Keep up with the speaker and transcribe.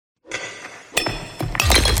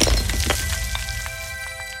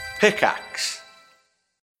Pickaxe.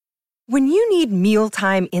 When you need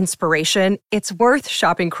mealtime inspiration, it's worth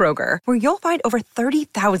shopping Kroger, where you'll find over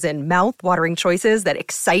 30,000 mouth-watering choices that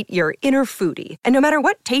excite your inner foodie. And no matter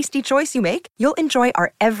what tasty choice you make, you'll enjoy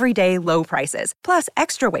our everyday low prices, plus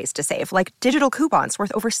extra ways to save, like digital coupons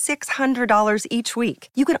worth over $600 each week.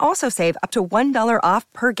 You can also save up to $1 off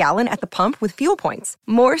per gallon at the pump with fuel points.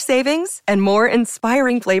 More savings and more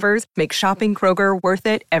inspiring flavors make shopping Kroger worth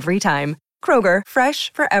it every time. Kroger,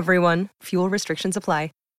 fresh for everyone. Fuel restrictions apply.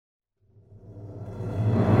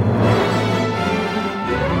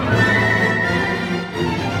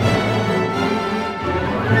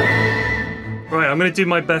 Right, I'm going to do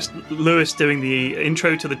my best Lewis doing the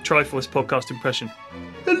intro to the Triforce podcast impression.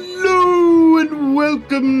 Hello and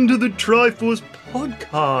welcome to the Triforce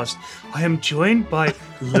podcast. I am joined by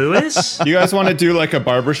Lewis. You guys want to do like a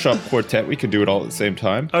barbershop quartet? We could do it all at the same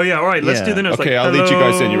time. Oh yeah, all right, let's do the notes. Okay, like, I'll lead you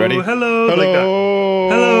guys in. You ready? Hello. Hello. Like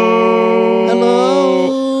that. Hello. Hello.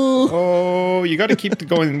 Oh, you got to keep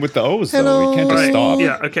going with the O's though. Hello. We can't just stop.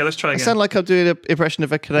 Yeah, okay, let's try I again. sound like I'm doing an impression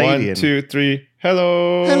of a Canadian. 1, 2, 3.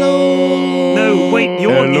 Hello. Hello. No, wait,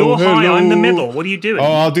 you're high, I'm the middle. What are you doing? Oh,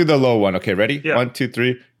 I'll do the low one. Okay, ready? Yeah. 1, 2,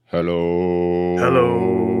 3. Hello.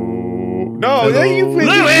 No, Hello.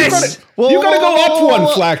 Lewis! You gotta go up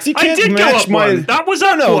one, Flax. You can't I did match go up my. one. That was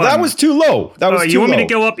up No, one. that was too low. That was too you want low. me to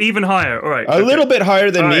go up even higher? All right. A little bit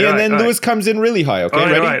higher than me, and then all right. Lewis comes in really high. Okay, All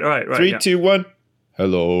right, ready? all right, 3, yeah. 2, 1.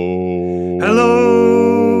 Hello.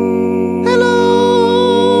 Hello.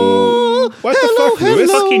 Hello. What the fuck, Lewis?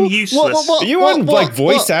 Fucking useless. Are you on like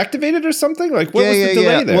voice activated or something? Like what was the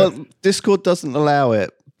delay there? Well, Discord doesn't allow it,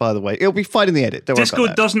 by the way. It'll be fine in the edit. Don't worry Discord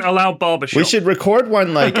about that. doesn't allow barbershop. We should record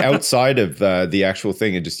one like outside of the actual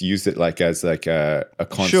thing and just use it like as like a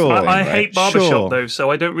constant Sure. thing, I right? hate barbershop Sure. though, so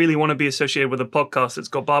I don't really want to be associated with a podcast that's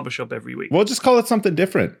got barbershop every week. We'll just call it something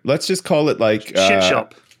different. Let's just call it like Shit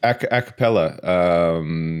shop. Acapella.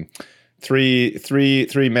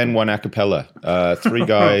 Three men, one acapella.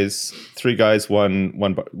 Three guys,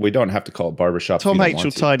 one. We don't have to call it barbershop. Tom if you H don't will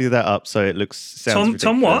want to. tidy that up so it sounds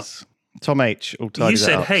Tom what? ridiculous. Tom H will tidy You that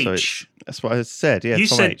said up. So H. that's what I said. Yeah, You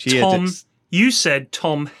Tom said H. He Tom. edits. You said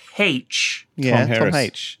Tom H. Yeah, Tom Tom Harris.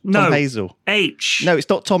 H. No. Tom Hazel. H. No, it's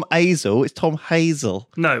not Tom Hazel. It's Tom Hazel.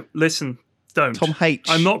 No, listen, don't. Tom H.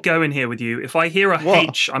 I'm not going here with you. If I hear a What?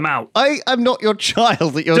 H, I'm out. I am not your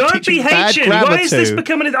child that you're Don't teaching be bad hating. grammar Why is this to.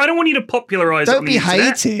 becoming? I don't want you to popularize it Don't on be the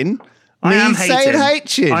internet. hating. I am saying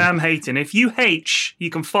hating. I am hating. If you H,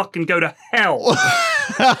 you can fucking go to hell.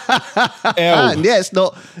 L. Yeah, it's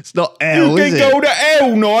not L, You is can it? go to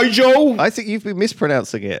L, Nigel. I think you've been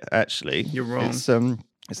mispronouncing it, actually. You're wrong.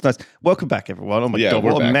 It's nice. Welcome back, everyone. Oh my God,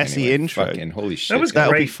 we're what a back messy anyway. intro. Fucking holy shit. That was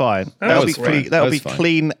That'll be great. fine. That That'll was be great. clean. That'll That be was fine.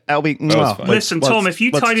 clean. That'll be. was fine. Listen, Tom, if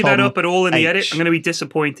you tidy that up at all in the edit, H? I'm going to be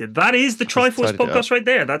disappointed. That is the Triforce tidied it podcast up. right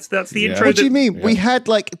there. That's the Yeah. intro. What do you that- mean? We had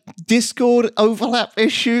like Discord overlap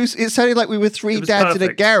issues. It sounded like we were three It was dads in a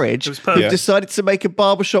perfect. garage It was who perfect. decided to make a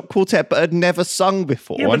barbershop quartet but had never sung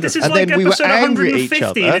before. Yeah, but this is and like then we were episode angry at each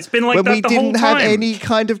 150, other and it's been like when that we the whole didn't have time. any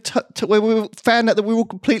kind of when we found out that we were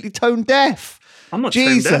completely tone deaf. I'm not tone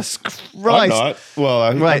Jesus deaf. I'm Christ. not. Well,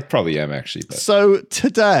 I Right. probably am actually. But. So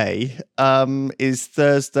today is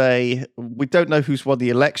Thursday. We don't know who's won the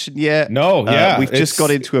election yet. No, yeah, we've just it's-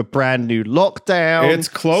 got into a brand new lockdown. It's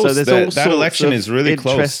close. So there's That- all that sorts election of is really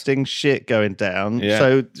close. interesting shit going down. Yeah.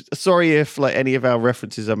 So sorry if like any of our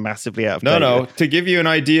references are massively out of date. No. To give you an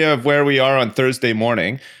idea of where we are on Thursday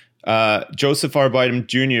morning, Joseph R. Biden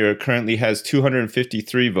Jr. currently has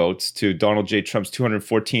 253 votes to Donald J. Trump's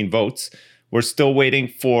 214 votes. We're still waiting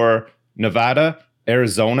for Nevada,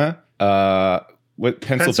 Arizona,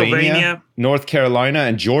 Pennsylvania, North Carolina,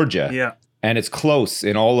 and Georgia. Yeah. And it's close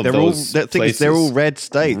in all of They're all. those The thing places. is, they're all red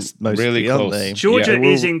states, mostly, Really aren't close. they? Georgia Yeah.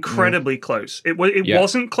 is incredibly close. It Yeah.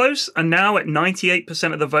 wasn't close, and now at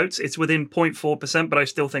 98% of the votes, it's within 0.4%, but I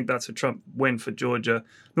still think that's a Trump win for Georgia.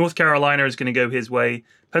 North Carolina is going to go his way.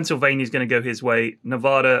 Pennsylvania is going to go his way.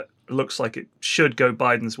 Nevada looks like it should go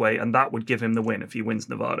Biden's way, and that would give him the win if he wins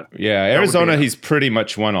Nevada. Yeah, would Arizona, be it. he's pretty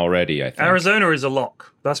much won already, I think. Arizona is a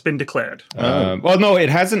lock. That's been declared. Well, no, it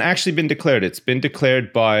hasn't actually been declared. It's been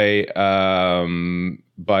declared by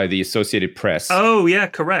the Associated Press. Oh, yeah,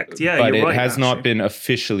 correct. Yeah, but you're it right. has not actually. been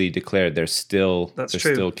officially declared. They're still That's they're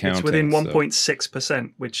true. still counting. It's within so-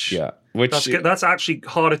 1.6%, which Yeah, which that's actually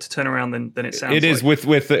harder to turn around than it sounds. it is like.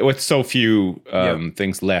 with so few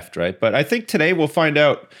things left, right? But I think today we'll find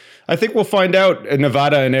out. I think we'll find out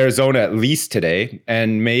Nevada and Arizona at least today,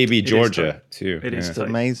 and maybe Georgia too. It is It's tight.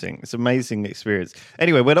 amazing. It's an amazing experience.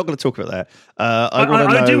 Anyway, we're not going to talk about that.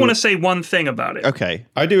 I I do want to say one thing about it. Okay.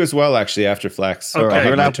 I do as well, actually. After Flax, Okay. I'll have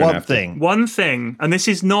You're my allowed turn one after. thing. One thing, and this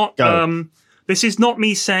is not Go. This is not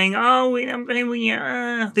me saying,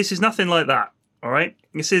 this is nothing like that. All right.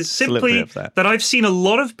 This is simply that I've seen a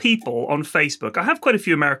lot of people on Facebook. I have quite a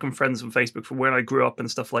few American friends on Facebook from where I grew up and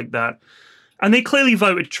stuff like that. And they clearly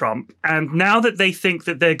voted Trump. And now that they think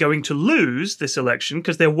that they're going to lose this election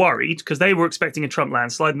because they're worried, because they were expecting a Trump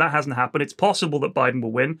landslide and that hasn't happened. It's possible that Biden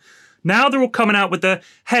will win. Now they're all coming out with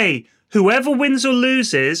hey, whoever wins or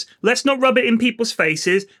loses, let's not rub it in people's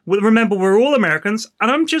faces. Remember, we're all Americans.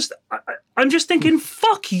 And I'm just thinking,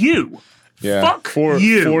 fuck you. Yeah, fuck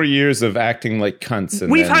you. 4 years of acting like cunts.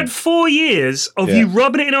 And We've had 4 years of you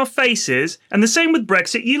rubbing it in our faces, and the same with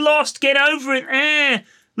Brexit. You lost, get over it.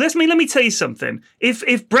 Let me tell you something.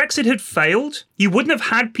 If Brexit had failed, you wouldn't have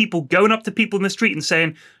had people going up to people in the street and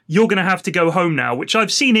saying, you're going to have to go home now, which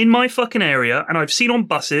I've seen in my fucking area, and I've seen on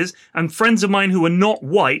buses, and friends of mine who are not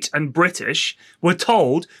white and British were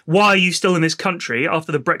told, why are you still in this country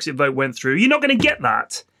after the Brexit vote went through? You're not going to get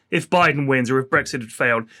that if Biden wins or if Brexit had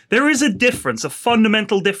failed. There is a difference, a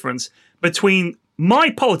fundamental difference between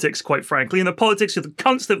my politics, quite frankly, and the politics of the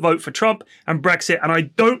cunts that vote for Trump and Brexit, and I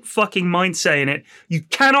don't fucking mind saying it. You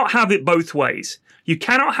cannot have it both ways. You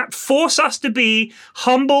cannot force us to be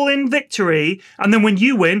humble in victory, and then when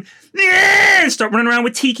you win, start running around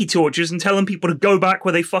with tiki torches and telling people to go back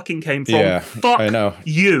where they fucking came from. Yeah, Fuck I know.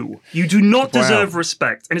 you. You do not deserve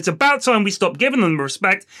respect. And it's about time we stop giving them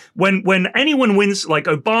respect. When anyone wins, like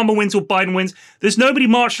Obama wins or Biden wins, there's nobody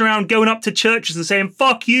marching around going up to churches and saying,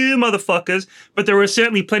 fuck you, motherfuckers. But there are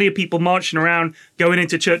certainly plenty of people marching around going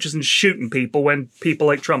into churches and shooting people when people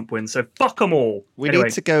like Trump win. So fuck them all. We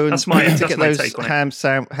need to go and that's my get those take on it.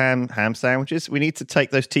 ham sandwiches. We need to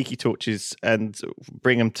take those tiki torches and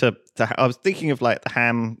bring them to I was thinking of like the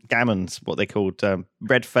ham gammons, what they called,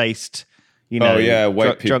 red-faced,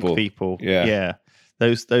 white drunk people. Yeah.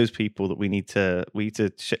 Those people that we need to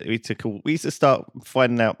start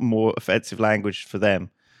finding out more offensive language for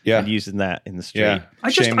them. Yeah. And using that in the street. Yeah.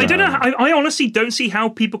 I don't know. I honestly don't see how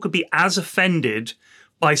people could be as offended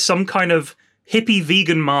by some kind of hippie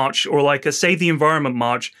vegan march or like a Save the Environment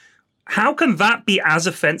march. How can that be as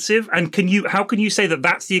offensive? And how can you say that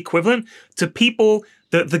that's the equivalent to people,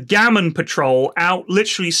 the Gammon Patrol out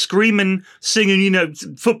literally screaming, singing,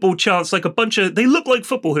 football chants like a bunch of, they look like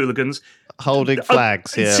football hooligans. Holding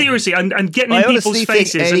flags, Seriously, and getting in people's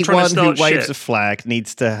faces and trying to start shit. Anyone who waves a flag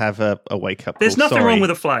needs to have a wake-up call. There's nothing wrong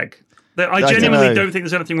with a flag. I genuinely don't think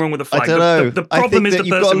there's anything wrong with a flag. I don't know. The problem is the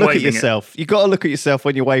person waving it. You've got to look at yourself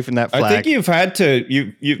when you're waving that flag. I think you've had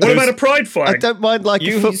to. What about a pride flag? I don't mind like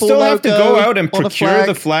you a football still have to go out and procure procure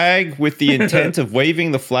the flag with the intent of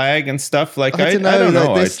waving the flag and stuff. Like I don't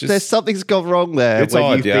know. There's something's gone wrong there. It's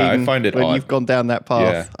odd. I find it odd when you've gone down that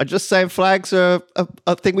path. Yeah. I'm just saying flags are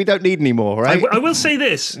a thing we don't need anymore, right? I will say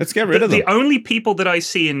this: let's get rid of them. The only people that I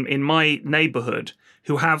see in my neighborhood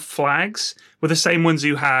who have flags were the same ones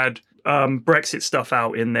who had Brexit stuff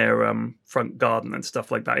out in their front garden and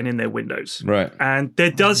stuff like that, and in their windows. Right. And there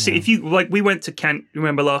does if you we went to Kent.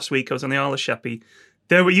 Remember last week I was on the Isle of Sheppey.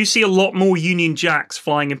 You see a lot more Union Jacks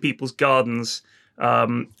flying in people's gardens.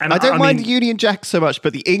 And I don't mind the Union Jack so much,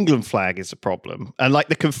 but the England flag is a problem, and like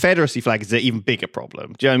the Confederacy flag is an even bigger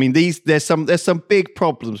problem. Do you know what I mean? There's some big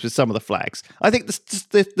problems with some of the flags. I think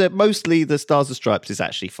mostly the Stars and Stripes is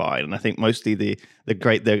actually fine, and I think mostly the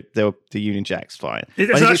Union Jack's fine.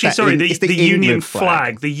 It's actually the Union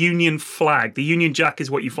flag. The Union flag. The Union Jack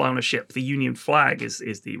is what you fly on a ship. The Union flag is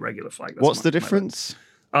the regular flag. What's the difference?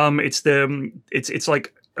 It's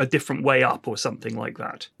like a different way up or something like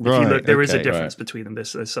that. If you look, there is a difference between them.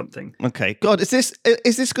 There's something. Okay. God, is this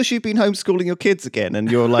because you've been homeschooling your kids again and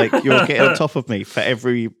you're getting on top of me for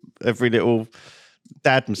every little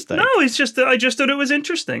dad mistake? No, it's just that I just thought it was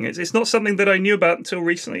interesting. It's not something that I knew about until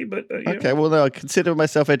recently, but okay. Well, no, I consider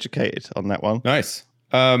myself educated on that one. Nice.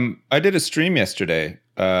 I did a stream yesterday.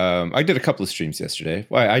 I did a couple of streams yesterday.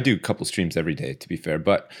 Well, I do a couple of streams every day, to be fair.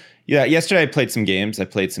 But yeah, yesterday I played some games. I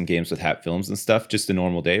played some games with Hat Films and stuff. Just a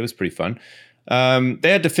normal day. It was pretty fun.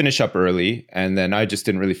 They had to finish up early, and then I just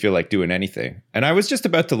didn't really feel like doing anything. And I was just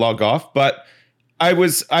about to log off, but I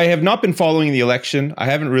have not been following the election. I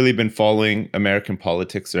haven't really been following American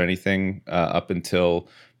politics or anything up until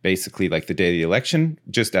basically like the day of the election,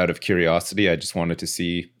 just out of curiosity. I just wanted to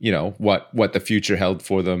see, what the future held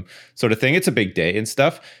for them, sort of thing. It's a big day and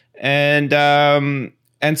stuff.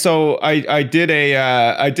 And so I did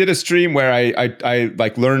a stream where I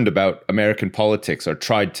like learned about American politics, or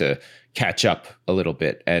tried to catch up a little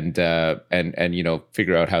bit and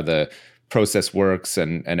figure out how the process works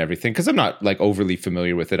and everything, because I'm not like overly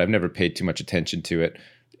familiar with it. I've never paid too much attention to it.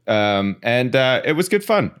 And it was good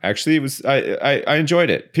fun. Actually, it was. I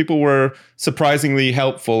enjoyed it. People were surprisingly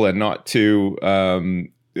helpful and not too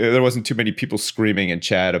there wasn't too many people screaming in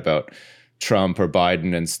chat about Trump or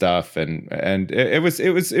Biden and stuff, and it was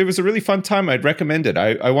a really fun time. I'd recommend it.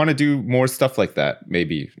 I want to do more stuff like that.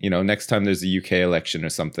 Maybe, next time there's a UK election or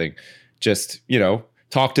something, just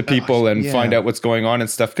talk to people and find out what's going on and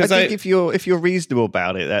stuff. Because I think if you're reasonable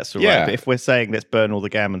about it, that's all right. But if we're saying let's burn all the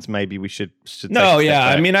gammons, maybe we should no, yeah.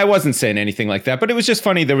 I mean, I wasn't saying anything like that, but it was just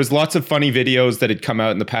funny. There was lots of funny videos that had come out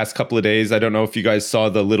in the past couple of days. I don't know if you guys saw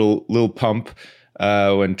the Lil Pump.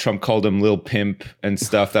 When Trump called him Lil Pimp and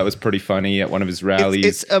stuff. That was pretty funny at one of his rallies.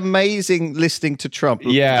 It's amazing listening to Trump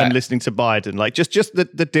and listening to Biden. Like just the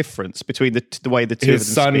difference between the way the two of them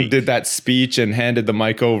His son speak. did that speech and handed the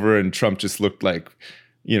mic over, and Trump just looked like,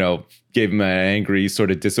 gave him an angry,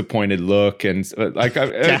 sort of disappointed look. And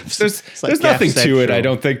there's nothing to it, I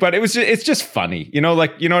don't think. But it's just funny. You know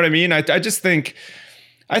what I mean? I just think,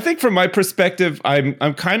 from my perspective, I'm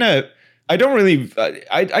kind of, I don't really,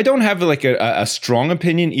 I don't have like a strong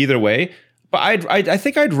opinion either way, but I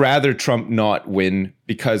think I'd rather Trump not win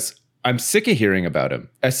because I'm sick of hearing about him.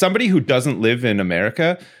 As somebody who doesn't live in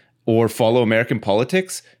America or follow American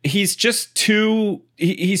politics, he's just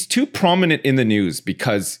he's too prominent in the news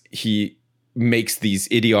because he makes these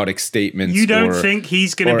idiotic statements. You don't think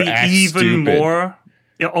he's going to be even more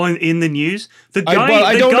in the news? The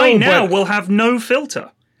guy now will have no filter.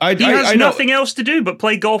 He has nothing else to do but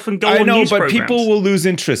play golf and go on news programs. I know, but people will lose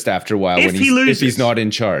interest after a while if he's not in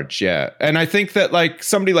charge. Yeah, and I think that like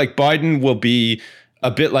somebody like Biden will be a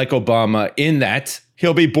bit like Obama in that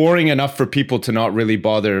he'll be boring enough for people to not really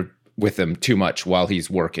bother with him too much while he's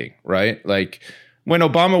working, right? Like when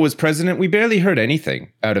Obama was president, we barely heard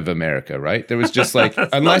anything out of America, right? There was just like,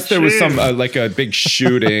 unless there was some like a big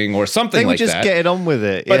shooting or something like that. They were just getting on with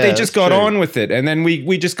it. But they just got on with it. And then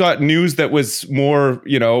we just got news that was more,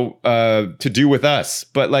 to do with us.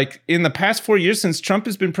 But like in the past 4 years since Trump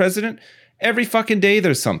has been president, every fucking day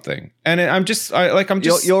there's something. And I'm just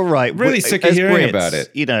you're right. Really sick of hearing about it.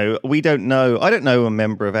 We don't know. I don't know a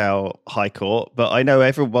member of our high court, but I know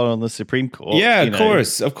everyone on the Supreme Court. Yeah,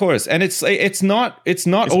 of course. And it's not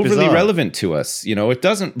overly bizarre. Relevant to us. It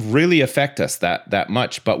doesn't really affect us that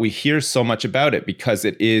much, but we hear so much about it because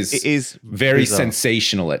it is very bizarre.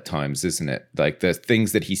 Sensational at times, isn't it? Like the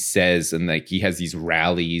things that he says, and like he has these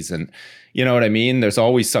rallies, and you know what I mean? There's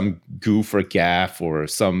always some goof or gaff or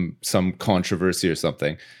some controversy or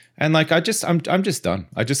something. And like I'm just done.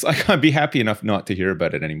 I'd be happy enough not to hear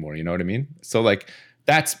about it anymore. You know what I mean? So like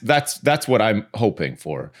that's what I'm hoping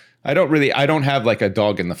for. I don't have like a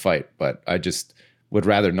dog in the fight, but I just would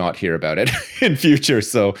rather not hear about it in future.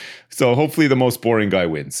 So hopefully the most boring guy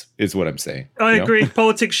wins is what I'm saying. I agree.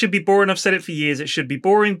 Politics should be boring. I've said it for years. It should be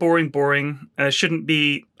boring. Shouldn't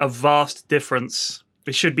be a vast difference.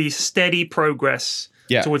 It should be steady progress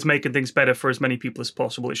towards making things better for as many people as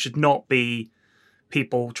possible. It should not be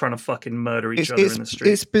people trying to fucking murder each other in the street.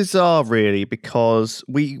 It's bizarre, really, because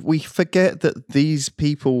we forget that these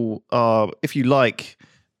people are, if you like,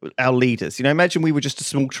 our leaders. Imagine we were just a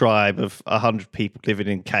small tribe of 100 people living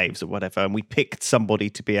in caves or whatever, and we picked somebody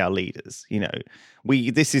to be our leaders.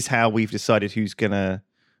 This is how we've decided who's going to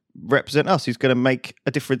represent us, who's going to make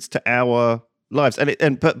a difference to our lives,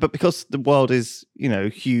 but because the world is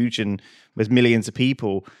huge and there's millions of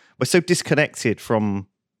people, we're so disconnected from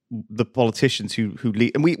the politicians who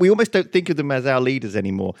lead, and we almost don't think of them as our leaders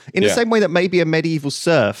anymore. In the same way that maybe a medieval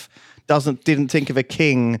serf didn't think of a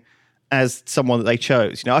king as someone that they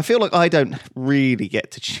chose. I feel like I don't really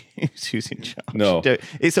get to choose who's in charge. No,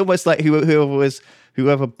 it's almost like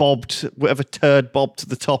whoever turd bobbed to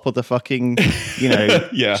the top of the fucking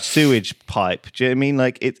sewage pipe. Do you know what I mean?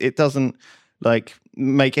 Like it doesn't like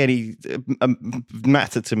make any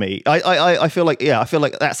matter to me. I feel like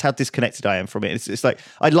that's how disconnected I am from it. It's like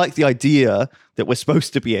I like the idea that we're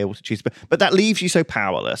supposed to be able to choose, but that leaves you so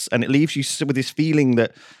powerless, and it leaves you with this feeling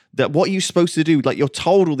that what you're supposed to do, like you're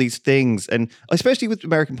told all these things, and especially with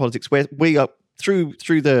American politics, where we are through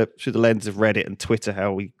the lens of Reddit and Twitter,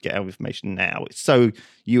 how we get our information now, it's so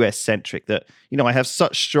US centric that I have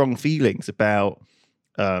such strong feelings about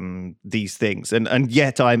these things, and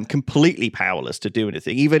yet I'm completely powerless to do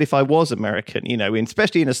anything, even if I was American,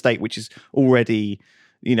 especially in a state which is already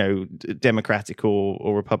Democratic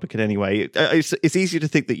or Republican anyway. It's easy to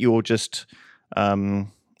think that you're just anyway,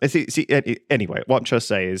 what I'm trying to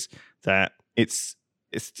say is that it's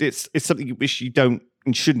something which you don't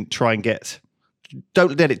and shouldn't try and get.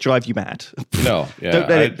 Don't let it drive you mad. No, yeah, don't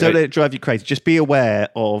let it drive you crazy. Just be aware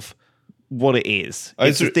of what it is.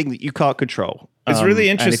 It's a thing that you can't control. It's really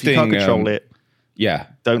interesting. And if you can't control it, yeah,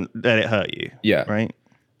 don't let it hurt you. Yeah, right.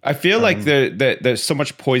 I feel like there's so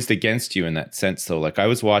much poised against you in that sense, though. Like I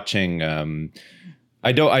was watching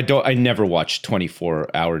I never watch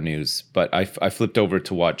 24-hour news, but I flipped over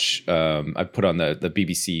to watch. I put on the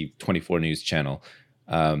BBC 24 News channel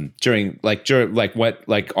during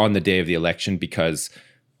on the day of the election, because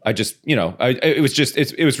I just,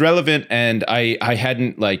 it was relevant, and I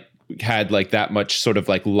hadn't had that much sort of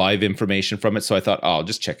live information from it, so I thought, oh, I'll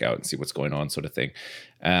just check out and see what's going on, sort of thing.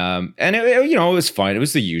 And it was fine. It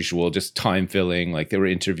was the usual, just time filling. They were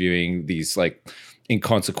interviewing these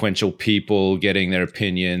inconsequential people, getting their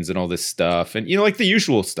opinions and all this stuff, and the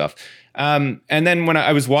usual stuff. And then when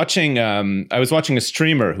I was watching a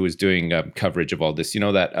streamer who was doing coverage of all this,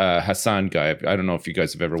 that Hassan guy. I don't know if you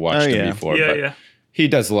guys have ever watched him before. Yeah. He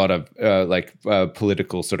does a lot of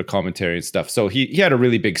political sort of commentary and stuff. So he had a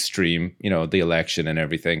really big stream, the election and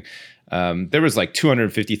everything. There was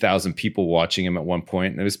 250,000 people watching him at one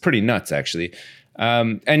point, and it was pretty nuts, actually.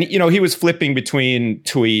 And he was flipping between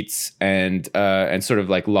tweets and sort of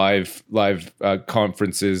live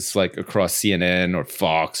conferences across CNN or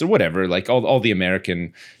Fox or whatever, all the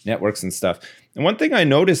American networks and stuff. And one thing I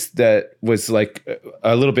noticed that was a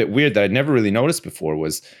little bit weird that I'd never really noticed before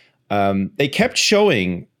was they kept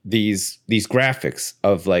showing these graphics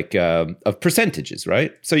of percentages,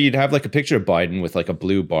 right? So you'd have a picture of Biden with a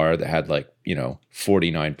blue bar that had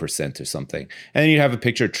 49% or something, and then you'd have a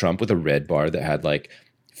picture of Trump with a red bar that had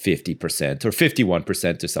 50% or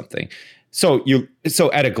 51% or something. So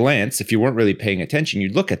at a glance, if you weren't really paying attention,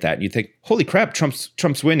 you'd look at that and you'd think, holy crap,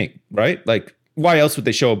 Trump's winning, right? Why else would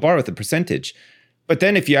they show a bar with a percentage? But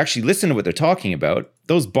then if you actually listen to what they're talking about,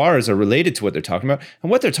 those bars are related to what they're talking about. And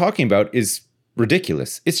what they're talking about is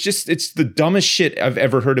ridiculous. It's the dumbest shit I've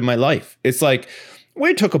ever heard in my life. It's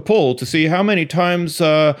we took a poll to see how many times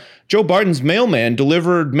Joe Biden's mailman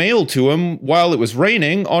delivered mail to him while it was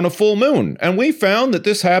raining on a full moon. And we found that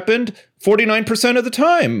this happened 49% of the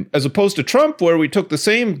time, as opposed to Trump, where we took the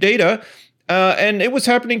same data and it was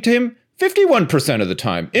happening to him 51% of the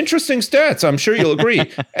time. Interesting stats, I'm sure you'll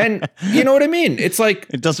agree. And you know what I mean? It's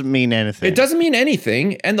it doesn't mean anything. It doesn't mean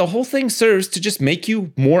anything. And the whole thing serves to just make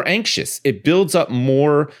you more anxious. It builds up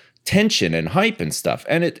more tension and hype and stuff.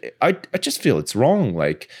 And I just feel it's wrong.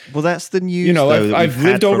 Well, that's the news. I've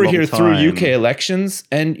lived over here through UK elections,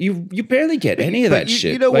 and you barely get any of that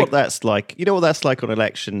shit. You know what that's like? You know what that's like on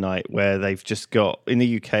election night, where they've just got, in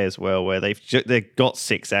the UK as well, where they've got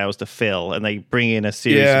 6 hours to fill, and they bring in a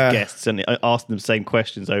series of guests and ask them the same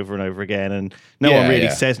questions over and over again, and no one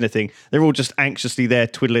really says anything. They're all just anxiously there,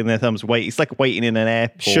 twiddling their thumbs, waiting. It's like waiting in an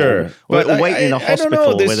airport, sure, or waiting in a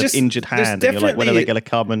hospital with an injured hand, and you're when are they going to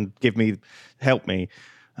come and help me?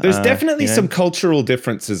 There's definitely some cultural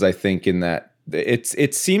differences, I think, in that.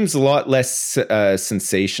 It seems a lot less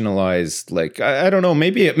sensationalized. I don't know,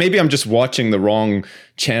 maybe I'm just watching the wrong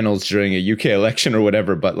channels during a UK election or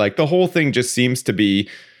whatever, but the whole thing just seems to be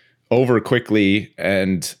over quickly,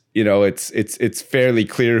 and it's fairly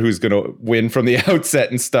clear who's going to win from the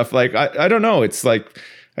outset and stuff. I don't know, it's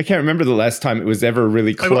I can't remember the last time it was ever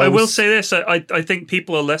really close. I will say this, I think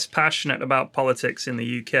people are less passionate about politics in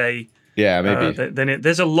the UK. Yeah, maybe.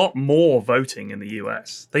 There's a lot more voting in the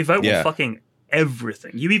US. They vote with fucking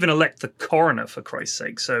everything. You even elect the coroner, for Christ's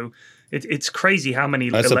sake. So it's crazy how many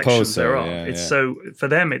elections there are. So for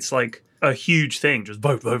them, it's a huge thing. Just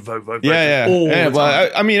vote. All the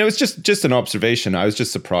time. I mean, it was just an observation. I was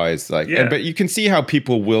just surprised. But you can see how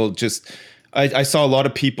people will just. I saw a lot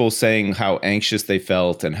of people saying how anxious they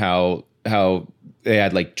felt and how they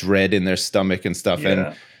had dread in their stomach and stuff. Yeah.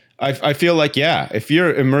 And I feel if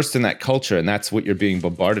you're immersed in that culture and that's what you're being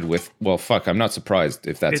bombarded with, well, fuck, I'm not surprised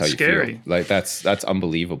if that's how you scary. Feel. That's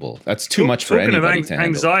unbelievable. That's too much for anybody to handle.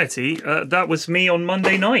 Anxiety, that was me on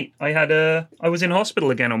Monday night. I was in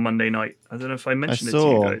hospital again on Monday night. I don't know if I mentioned it to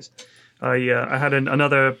you guys. I had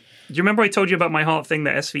another. Do you remember I told you about my heart thing,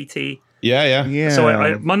 the SVT? Yeah.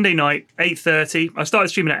 So Monday night, 8:30. I started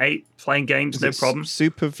streaming at 8, playing games, no problem.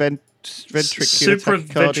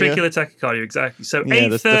 Ventricular tachycardia, exactly. So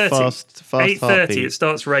 8:30, it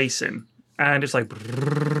starts racing, and it's what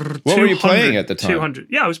were you playing at the time? 200.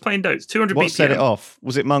 Yeah, I was playing Dotes. 200 What BPM. set it off?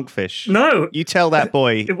 Was it Monkfish? No. You tell that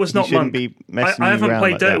boy. It was not Monk. Be messing I haven't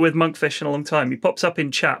played Dota that. with Monkfish in a long time. He pops up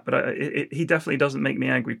in chat, but he definitely doesn't make me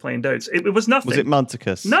angry playing Dotes. It was nothing. Was it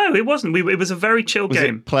Munticus? No, it wasn't. It was a very chill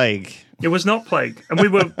game. It Plague? It was not Plague, and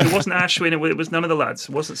it wasn't Ashwin. It was none of the lads. It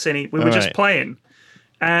wasn't Cinny. We were just playing.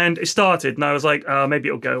 And it started, and I was like, maybe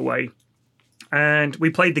it'll go away. And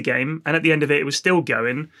we played the game, and at the end of it, it was still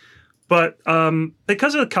going. But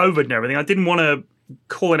because of the COVID and everything, I didn't want to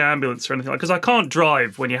call an ambulance or anything, because I can't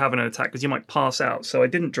drive when you're having an attack, because you might pass out. So I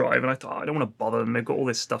didn't drive, and I thought, I don't want to bother them. They've got all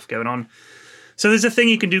this stuff going on. So there's a thing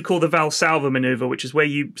you can do called the Valsalva maneuver, which is where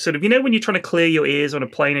you sort of, when you're trying to clear your ears on a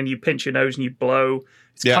plane and you pinch your nose and you blow.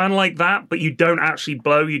 It's kind of like that, but you don't actually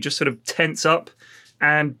blow. You just sort of tense up.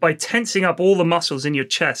 And by tensing up all the muscles in your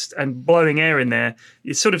chest and blowing air in there,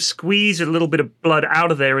 you sort of squeeze a little bit of blood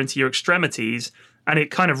out of there into your extremities, and it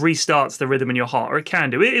kind of restarts the rhythm in your heart, or it can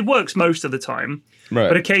do. It works most of the time,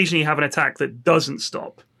 but occasionally you have an attack that doesn't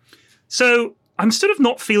stop. So I'm sort of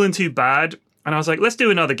not feeling too bad, and I was like, let's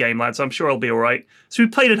do another game, lads. I'm sure I'll be all right. So we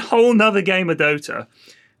played a whole nother game of Dota,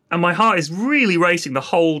 and my heart is really racing the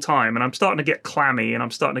whole time, and I'm starting to get clammy, and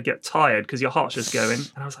I'm starting to get tired because your heart's just going.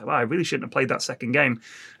 And I was like, wow, I really shouldn't have played that second game.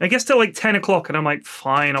 And it gets to like 10 o'clock, and I'm like,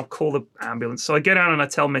 fine, I'll call the ambulance. So I get out and I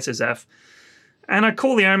tell Mrs. F, and I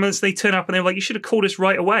call the ambulance. They turn up, and they're like, you should have called us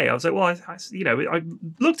right away. I was like, well, I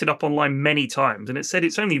looked it up online many times, and it said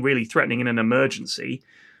it's only really threatening in an emergency.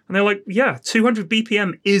 And they're like, yeah, 200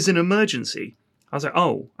 BPM is an emergency. I was like,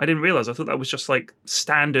 oh, I didn't realize. I thought that was just like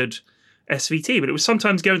standard SVT, but it was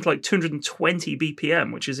sometimes going to like 220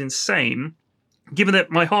 BPM, which is insane. Given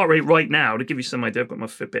that my heart rate right now, to give you some idea, I've got my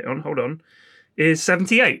Fitbit on, hold on, is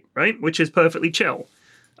 78, right? Which is perfectly chill.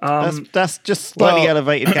 That's just slightly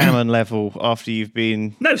elevated gammon level after you've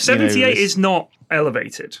been... No, 78 is not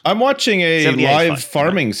elevated. I'm watching a live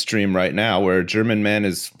farming stream right now where a German man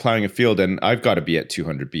is plowing a field, and I've got to be at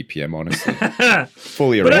 200 BPM, honestly.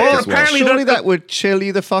 Fully erect as well. Surely that would chill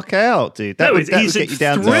you the fuck out, dude. That would get you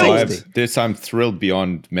down to 60. I'm thrilled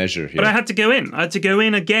beyond measure here. But I had to go in. I had to go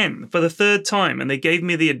in again for the third time, and they gave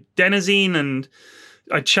me the adenosine, and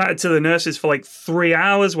I chatted to the nurses for like 3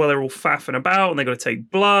 hours while they're all faffing about, and they got to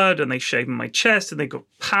take blood, and they shaved my chest, and they got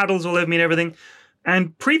paddles all over me and everything.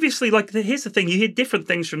 And previously, like, here's the thing, you hear different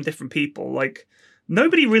things from different people. Like,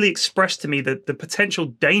 nobody really expressed to me the potential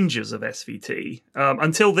dangers of SVT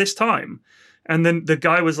until this time. And then the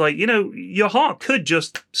guy was like, your heart could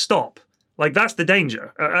just stop. Like, that's the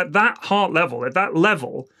danger. At that heart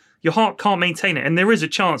level, your heart can't maintain it. And there is a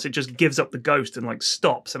chance it just gives up the ghost and, like,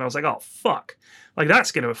 stops. And I was like, oh, fuck. Like,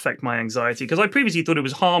 that's going to affect my anxiety. Because I previously thought it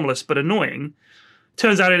was harmless but annoying.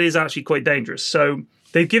 Turns out it is actually quite dangerous. So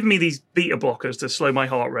they've given me these beta blockers to slow my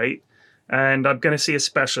heart rate, and I'm going to see a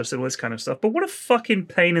specialist and all this kind of stuff. But what a fucking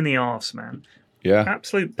pain in the arse, man. Yeah.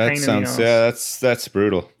 Absolute pain in the arse. Yeah, that's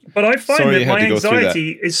brutal. But I find that my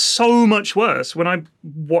anxiety is so much worse when I'm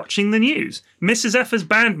watching the news. Mrs. F has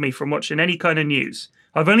banned me from watching any kind of news.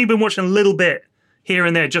 I've only been watching a little bit here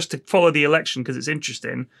and there just to follow the election because it's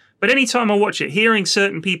interesting. But anytime I watch it, hearing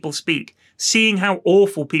certain people speak, seeing how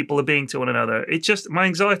awful people are being to one another, my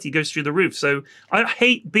anxiety goes through the roof. So I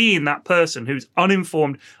hate being that person who's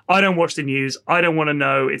uninformed. I don't watch the news. I don't want to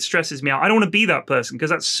know. It stresses me out. I don't want to be that person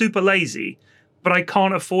because that's super lazy, but I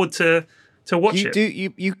can't afford to watch it.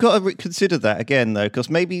 You've got to consider that again, though, because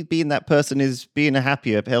maybe being that person is being a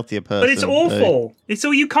happier, healthier person. But it's awful.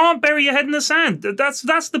 You can't bury your head in the sand. That's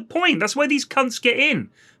the point. That's where these cunts get in.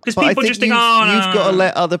 Because people just think, no. You've got to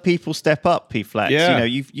let other people step up, P-Flax. Yeah.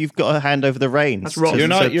 You've got to hand over the reins. That's wrong. You're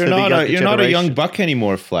not a young buck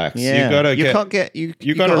anymore, Flax. Yeah. You got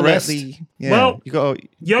to rest. Well, you got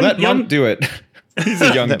let Monk do it. He's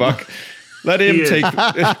a young buck. Let him take.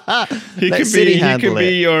 He can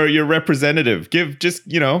be your representative.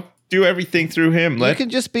 Do everything through him. You can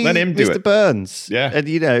just be Mr. Burns. Yeah, and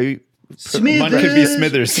Monk could be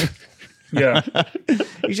Smithers. Yeah,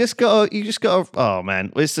 you just got. Oh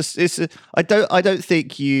man, I don't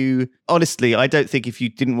think if you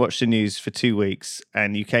didn't watch the news for 2 weeks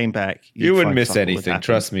and you came back, you wouldn't miss anything.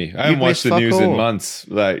 Trust me, I haven't watched the news in months.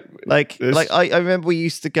 I remember we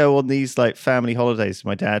used to go on these like family holidays with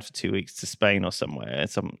my dad for 2 weeks to Spain or somewhere,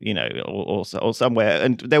 or somewhere,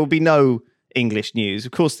 and there would be no English news.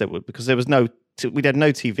 Of course there would, because there was we had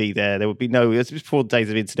no TV there. There would be no. It was before the days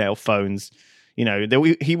of internet or phones.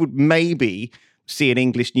 He would maybe see an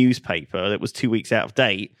English newspaper that was 2 weeks out of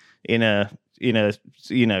date in a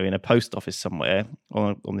post office somewhere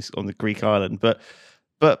on the Greek island. But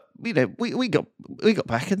we got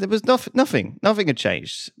back and there was nothing had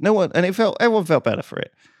changed. No one, and everyone felt better for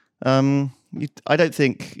it. I don't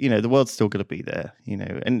think the world's still going to be there.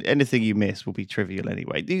 And anything you miss will be trivial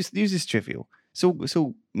anyway. News is trivial. It's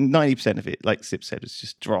all 90% of it, like Sip said, is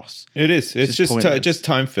just dross. It is. It's just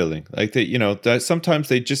time filling. Like that sometimes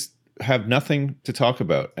they just have nothing to talk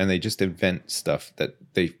about, and they just invent stuff that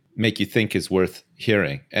they make you think is worth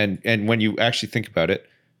hearing. And when you actually think about it,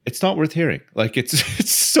 it's not worth hearing. Like it's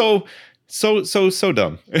so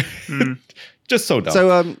dumb. Just so dumb.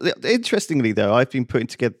 So interestingly, though, I've been putting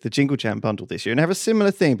together the Jingle Jam bundle this year, and I have a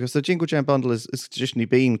similar thing because the Jingle Jam bundle has traditionally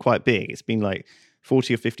been quite big. It's been like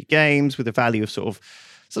 40 or 50 games with a value of sort of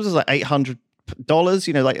sometimes like $800,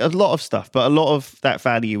 like a lot of stuff, but a lot of that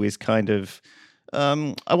value is kind of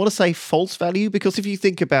I want to say false value, because if you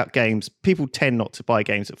think about games, people tend not to buy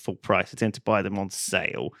games at full price. They tend to buy them on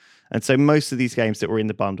sale. And so most of these games that were in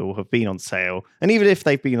the bundle have been on sale. And even if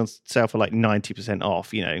they've been on sale for like 90%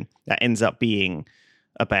 off, that ends up being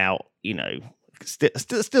about,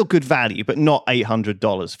 still good value, but not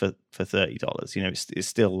 $800 for $30. It's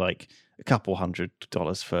still like a couple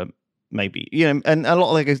 $100 for maybe, and a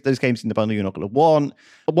lot of those games in the bundle you're not going to want.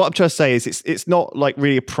 What I'm trying to say is it's not like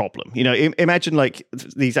really a problem. Imagine like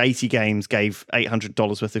these 80 games gave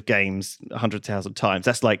 $800 worth of games 100,000 times.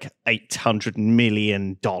 That's like $800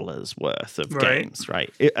 million worth of games,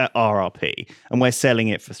 right? At RRP, and we're selling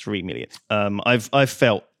it for $3 million. I've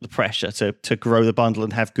felt the pressure to grow the bundle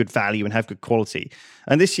and have good value and have good quality.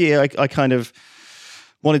 And this year I kind of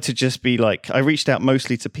wanted to just be like, I reached out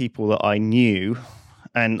mostly to people that I knew.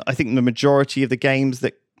 And I think the majority of the games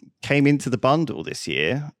that came into the bundle this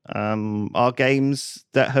year are games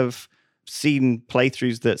that have seen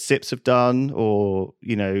playthroughs that Sips have done, or,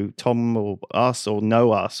 Tom or us or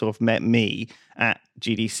know us, or have met me at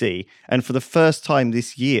GDC. And for the first time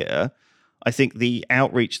this year, I think the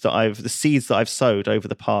outreach the seeds that I've sowed over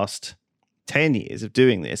the past 10 years of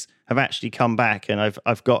doing this have actually come back. And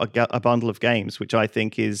I've got a bundle of games, which I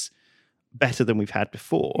think is better than we've had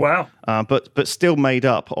before. Wow. But still made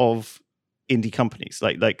up of indie companies.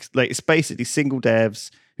 Like it's basically single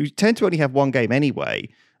devs who tend to only have one game anyway,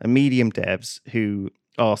 and medium devs who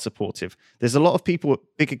are supportive. There's a lot of people at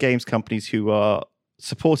bigger games companies who are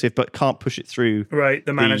supportive but can't push it through. Right,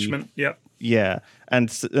 the management. Yeah. And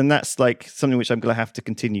that's like something which I'm going to have to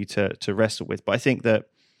continue to wrestle with. But I think that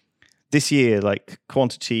this year, like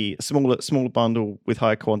quantity, a smaller bundle with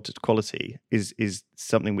higher quality is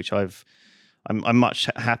something which I'm much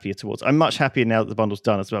happier towards. I'm much happier now that the bundle's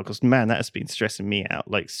done as well, because man, that has been stressing me out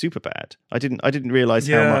like super bad. I didn't realize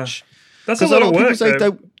how much. That's a lot of work. People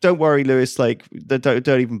say, don't worry, Lewis. Like, don't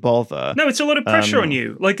even bother. No, it's a lot of pressure on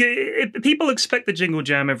you. Like, people expect the Jingle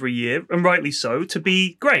Jam every year, and rightly so, to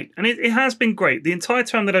be great. And it has been great. The entire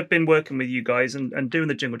time that I've been working with you guys and doing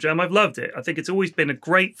the Jingle Jam, I've loved it. I think it's always been a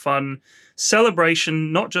great, fun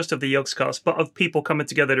celebration, not just of the Yogscast, but of people coming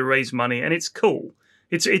together to raise money. And it's cool.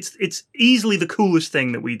 It's easily the coolest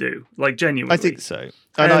thing that we do, like genuinely. I think so.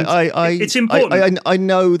 And it's important. I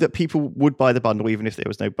know that people would buy the bundle even if there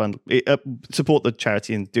was no bundle. Support the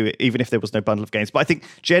charity and do it even if there was no bundle of games. But I think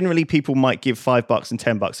generally people might give $5 and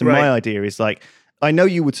 $10. And my idea is like, I know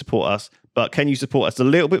you would support us, but can you support us a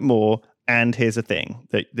little bit more? And here's a thing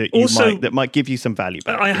that might give you some value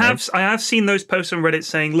back. I have seen those posts on Reddit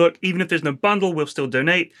saying, look, even if there's no bundle, we'll still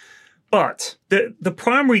donate. But the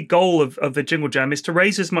primary goal of the Jingle Jam is to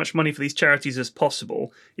raise as much money for these charities as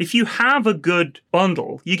possible. If you have a good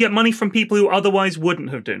bundle, you get money from people who otherwise wouldn't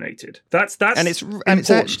have donated. That's and it's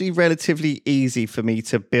actually relatively easy for me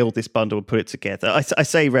to build this bundle and put it together. I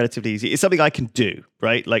say relatively easy. It's something I can do,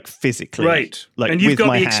 right? Like physically, right? Like, and you've with got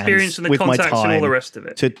my the hands, experience and the with contacts my time and all the rest of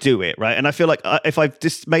it to do it, right? And I feel like if I've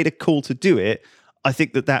just made a call to do it, I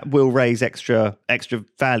think that will raise extra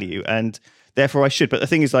value, and therefore I should. But the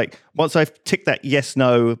thing is, like, once I've ticked that yes,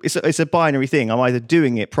 no, it's a binary thing. I'm either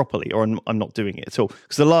doing it properly or I'm not doing it at all.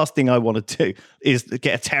 Because the last thing I want to do is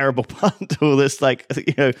get a terrible bundle that's like,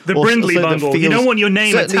 the Brindley bundle. You don't want your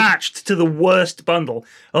name attached to the worst bundle.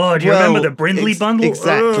 Oh, do you remember the Brindley bundle?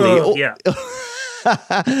 Exactly. Yeah.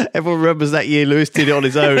 Everyone remembers that year Lewis did it on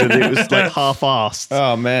his own and it was like half-assed.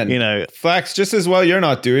 Oh man, Flax, just as well you're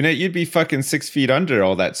not doing it. You'd be fucking 6 feet under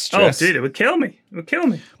all that stress. Oh dude, it would kill me.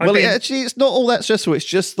 Actually, it's not all that stressful. It's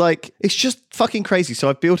just fucking crazy. So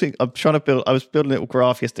I was building a little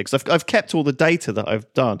graph yesterday because I've kept all the data that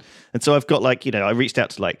I've done, and so I've got I reached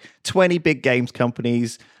out to like 20 big games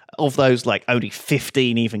companies. Of those, like only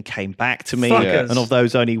 15 even came back to me, and of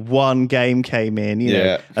those, only one game came in. You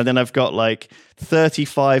know, and then I've got like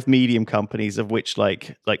 35 medium companies, of which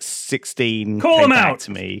like 16 came back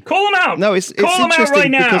to me. Call them out. No, it's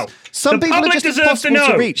interesting because some people are just impossible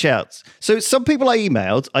to reach out. So some people I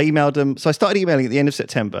emailed them. So I started emailing at the end of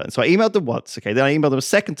September, and so I emailed them once. Okay, then I emailed them a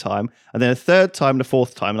second time, and then a third time, and a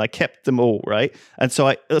fourth time, and I kept them all right. And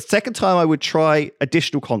so the second time I would try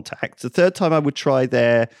additional contacts. The third time I would try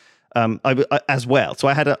their as well. So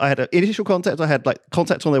I had an initial contact. I had like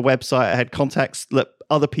contacts on their website. I had contacts that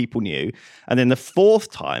other people knew. And then the fourth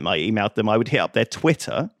time I emailed them, I would hit up their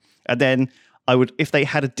Twitter. And then I would, if they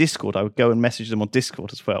had a Discord, I would go and message them on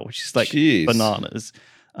Discord as well, which is like bananas.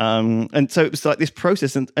 And so it was like this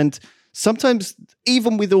process. And sometimes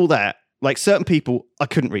even with all that, like certain people I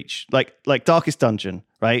couldn't reach, like Darkest Dungeon,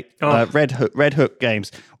 right? Red Hook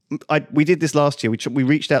Games. we did this last year. We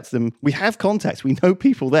reached out to them. We have contacts. We know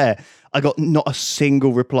people there. I got not a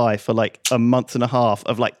single reply for like a month and a half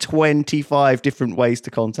of like 25 different ways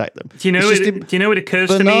to contact them. Do you know? It occurs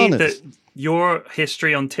bananas. to me that your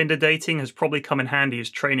history on Tinder dating has probably come in handy as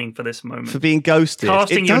training for this moment. For being ghosted.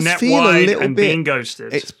 Casting your net wide and being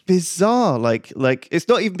ghosted. It's bizarre. Like it's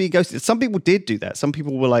not even being ghosted. Some people did do that. Some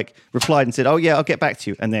people were like, replied and said, oh yeah, I'll get back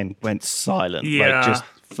to you. And then went silent. Yeah. Like just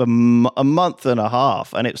for a month and a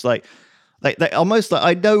half. And it's like almost like,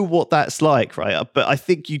 I know what that's like, right? But I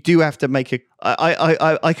think you do have to make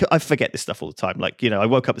I forget this stuff all the time. Like, I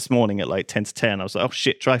woke up this morning at like 10 to 10. I was like, oh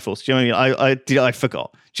shit, Triforce. Do you know what I mean? I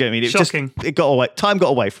forgot. Do you know what I mean? Shocking. It got away. Time got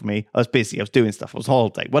away from me. I was busy. I was doing stuff. I was on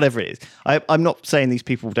holiday. Whatever it is. I'm not saying these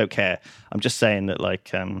people don't care. I'm just saying that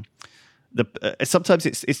like sometimes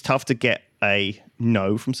it's tough to get a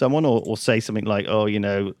no from someone or say something like,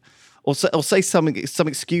 oh, or say some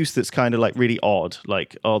excuse that's kind of like really odd,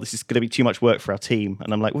 like, oh, this is going to be too much work for our team.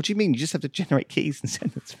 And I'm like, what do you mean? You just have to generate keys and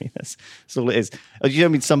send it to me. That's all it is. You know what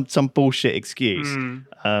I mean? Some bullshit excuse.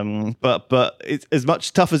 But it's, as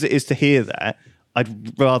much tough as it is to hear that,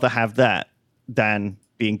 I'd rather have that than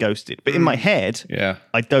being ghosted. But in my head,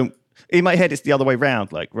 I don't. In my head, it's the other way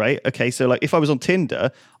around. Like, right? Okay, so like if I was on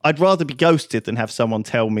Tinder, I'd rather be ghosted than have someone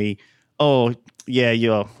tell me, oh, yeah,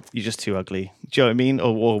 you're just too ugly. Do you know what I mean?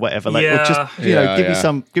 Or whatever. Like, or just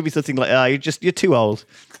give me something like, you're too old.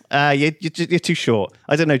 You're too short.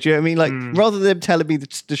 I don't know. Do you know what I mean? Like, rather than them telling me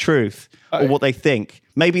the truth or what they think,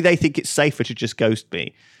 maybe they think it's safer to just ghost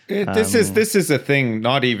me. This is a thing,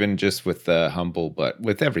 not even just with Humble, but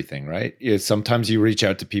with everything, right? Sometimes you reach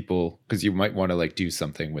out to people because you might want to like do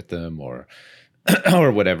something with them or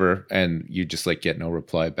whatever, and you just like get no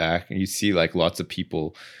reply back, and you see like lots of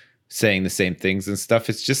people saying the same things and stuff.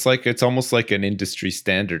 It's just like, it's almost like an industry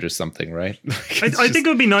standard or something, right? I think it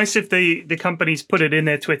would be nice if the companies put it in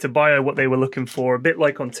their Twitter bio what they were looking for, a bit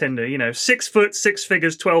like on Tinder, 6 foot, 6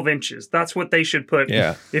 figures, 12 inches. That's what they should put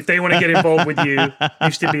if they want to get involved with you.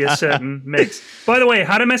 Used to be a certain mix. By the way, I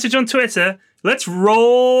had a message on Twitter. Let's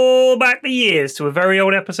roll back the years to a very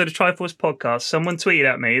old episode of Triforce Podcast. Someone tweeted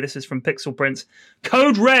at me. This is from Pixel Prince.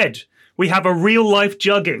 Code Red. We have a real-life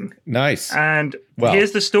jugging. Nice. And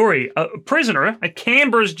here's the story. A prisoner at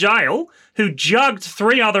Canberra's jail who jugged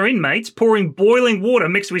 3 other inmates, pouring boiling water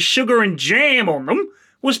mixed with sugar and jam on them,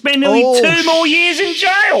 will spend nearly 2 more years in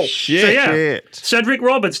jail. Shit. Cedric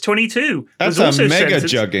Roberts, 22. That's was also mega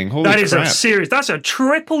sentenced. jugging. Holy crap. That's a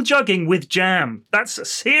triple jugging with jam. That's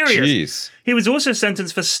serious. Jeez. He was also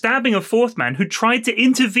sentenced for stabbing a 4th man who tried to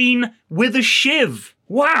intervene with a shiv.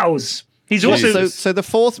 Wows. He's also so the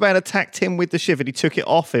 4th man attacked him with the shiv and he took it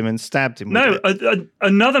off him and stabbed him with it.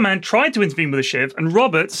 Another man tried to intervene with a shiv, and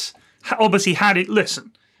Roberts obviously had it.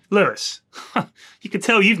 Listen, Lewis, you can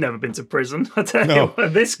tell you've never been to prison. I tell you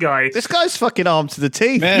what, this guy's fucking armed to the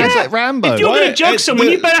teeth. Man. He's like Rambo. If you're going to jug someone,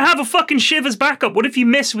 you better have a fucking shiv as backup. What if you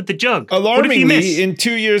miss with the jug? Alarmingly, in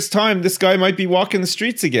 2 years' time, this guy might be walking the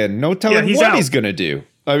streets again. No telling what he's going to do.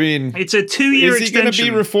 I mean, it's a 2-year extension. Is he going to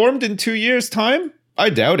be reformed in 2 years' time? I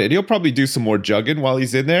doubt it. He'll probably do some more jugging while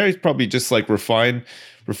he's in there. He's probably just like refine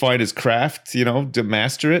his craft, to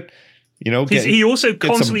master it. He also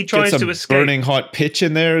constantly tries to escape. Burning hot pitch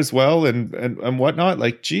in there as well, and whatnot.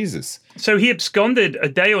 Like, Jesus. So he absconded a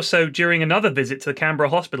day or so during another visit to the Canberra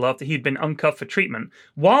hospital after he'd been uncuffed for treatment.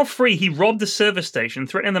 While free, he robbed a service station,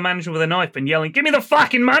 threatening the manager with a knife and yelling, "Give me the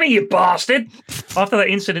fucking money, you bastard!" After that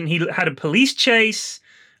incident, he had a police chase.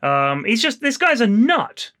 This guy's a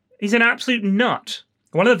nut. He's an absolute nut.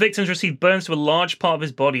 One of the victims received burns to a large part of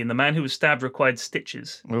his body, and the man who was stabbed required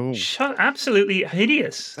stitches. Absolutely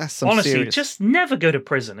hideous. That's some Honestly, serious. Just never go to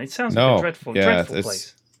prison. It sounds like a dreadful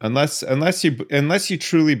place. Unless you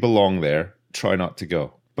truly belong there, try not to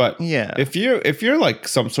go. But if you're like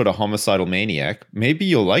some sort of homicidal maniac, maybe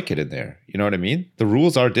you'll like it in there. You know what I mean? The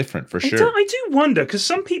rules are different for sure. I do wonder, because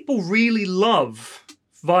some people really love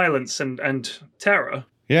violence and terror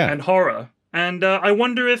and horror. And I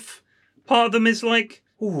wonder if part of them is like,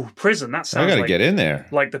 ooh, prison, that sounds like get in there.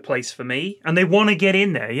 Like the place for me. And they want to get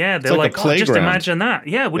in there, yeah. They're like oh, just imagine that.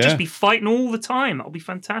 Yeah, we'll just be fighting all the time. That'll be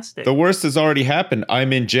fantastic. The worst has already happened.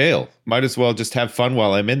 I'm in jail. Might as well just have fun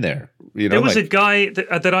while I'm in there. There was a guy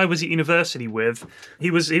that I was at university with.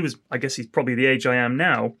 He was, I guess he's probably the age I am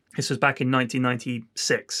now. This was back in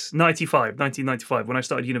 1995, when I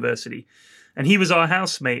started university. And he was our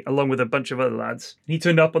housemate along with a bunch of other lads. He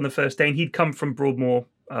turned up on the first day, and he'd come from Broadmoor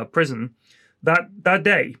prison that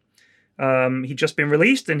day. He'd just been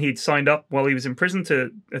released, and he'd signed up while he was in prison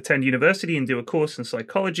to attend university and do a course in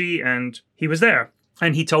psychology, and he was there.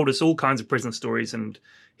 and he told us all kinds of prison stories, and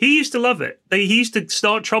he used to love it. He used to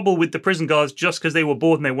start trouble with the prison guards just because they were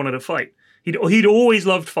bored and they wanted to fight. He'd always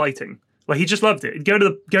loved fighting. Like, he just loved it. He'd go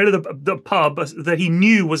to the pub that he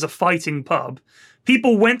knew was a fighting pub.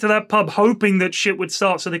 People went to that pub hoping that shit would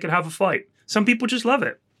start so they could have a fight. Some people just love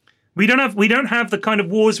it. We don't have the kind of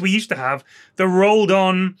wars we used to have that rolled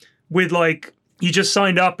on with, like, you just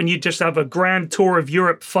signed up and you just have a grand tour of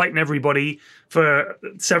Europe fighting everybody for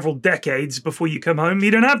several decades before you come home. You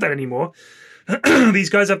don't have that anymore. These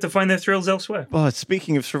guys have to find their thrills elsewhere. Oh,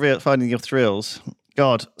 speaking of finding your thrills,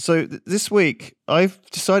 God. So this week, I've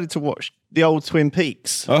decided to watch the old Twin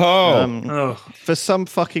Peaks. For some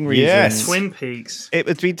fucking reason. Yes. Twin Peaks. It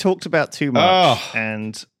has been talked about too much.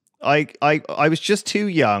 And I was just too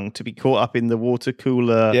young to be caught up in the water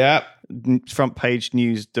cooler front page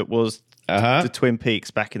news that was the Twin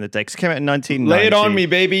Peaks back in the day. Because it came out in 1990. Lay it on me,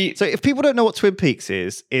 baby. So if people don't know what Twin Peaks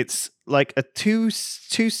is, it's like a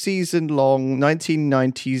two-season long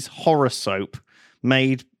 1990s horror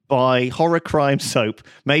crime soap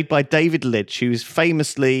made by David Lynch, who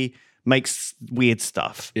famously makes weird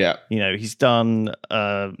stuff. Yeah. You know, he's done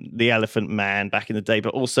The Elephant Man back in the day,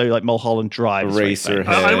 but also like Mulholland Drive. Eraserhead,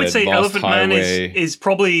 I would say Lost Elephant Man Highway. is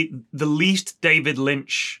probably the least David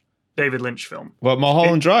Lynch film. What,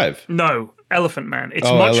 Mulholland Drive? No, Elephant Man. It's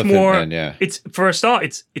much much more. Man, yeah. It's, for a start,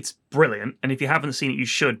 it's brilliant, and if you haven't seen it, you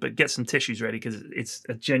should. But get some tissues ready because it's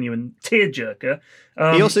a genuine tearjerker.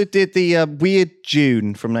 He also did the Weird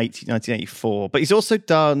June from 1984, but he's also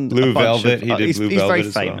done Blue Velvet. He did he's Blue very Velvet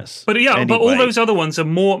as famous. But yeah, anyway. but all those other ones are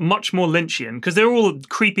much more Lynchian because they're all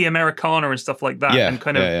creepy Americana and stuff like that. Yeah, and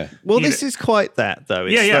kind of. yeah. Well, this is quite that though.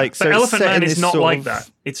 It's But so Elephant Man is not like of... that.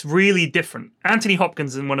 It's really different. Anthony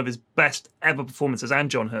Hopkins in one of his best ever performances, and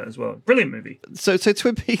John Hurt as well. Brilliant movie. So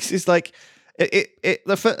Twin Peaks is like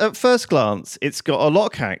at first glance, it's got a lot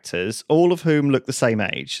of characters, all of whom look the same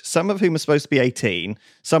age. Some of whom are supposed to be 18,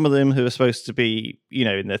 some of them who are supposed to be,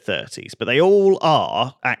 in their 30s, but they all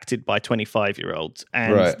are acted by 25-year-olds,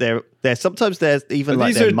 and they're sometimes there's even but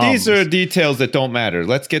like their mums. These are details that don't matter.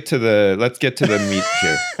 Let's get to the meat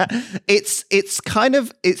here.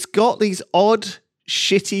 It's got these odd,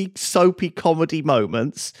 shitty, soapy comedy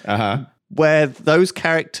moments. Where those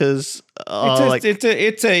characters are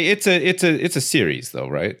it's a series though,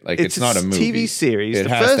 right? Like it's not a movie. TV series. The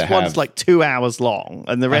first one's like 2 hours long,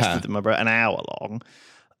 and the rest of them are about an hour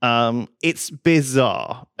long. It's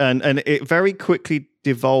bizarre, and it very quickly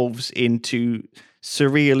devolves into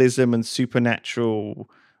surrealism and supernatural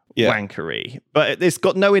wankery. But it's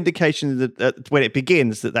got no indication that when it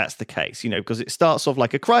begins that's the case, because it starts off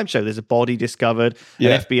like a crime show. There's a body discovered.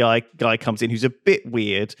 An FBI guy comes in who's a bit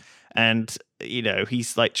weird. And,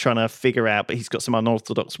 he's like trying to figure out, but he's got some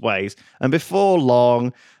unorthodox ways. And before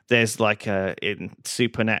long, there's like a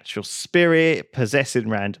supernatural spirit possessing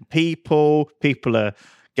random people. People are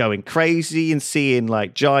going crazy and seeing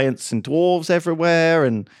like giants and dwarves everywhere.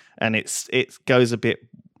 And it goes a bit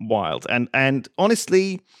wild. And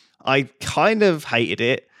honestly, I kind of hated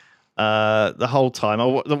it the whole time. I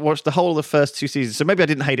watched the whole of the first 2 seasons. So maybe I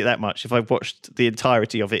didn't hate it that much if I watched the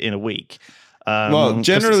entirety of it in a week. Well,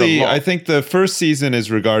 generally, I think the first season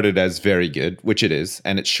is regarded as very good, which it is,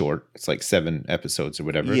 and it's short. It's like 7 episodes or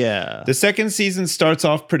whatever. Yeah. The second season starts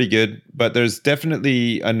off pretty good, but there's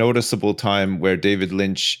definitely a noticeable time where David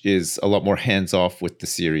Lynch is a lot more hands-off with the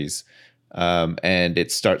series, and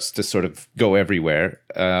it starts to sort of go everywhere,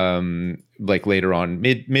 like later on,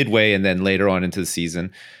 midway, and then later on into the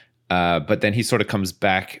season. But then he sort of comes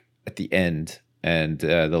back at the end, and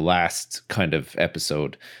the last kind of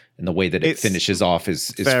episode. And the way that it finishes off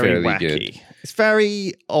is fairly wacky. good. It's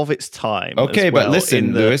very of its time. Okay, as well, but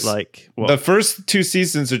listen, Lewis, the first 2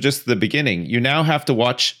 seasons are just the beginning. You now have to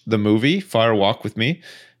watch the movie Fire Walk with Me,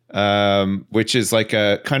 which is like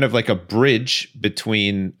a kind of like a bridge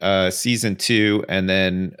between season 2 and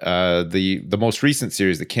then the most recent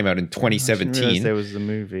series that came out in 2017. There was the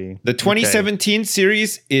movie. The 2017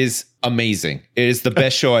 series is amazing. It is the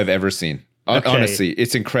best show I've ever seen. Honestly,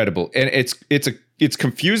 it's incredible, and it's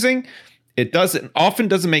confusing. It often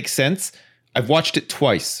doesn't make sense. I've watched it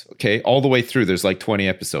twice, okay, all the way through. There's like 20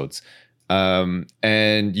 episodes,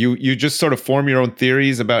 and you just sort of form your own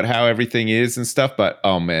theories about how everything is and stuff. But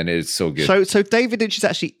oh man, it is so good. So David Lynch is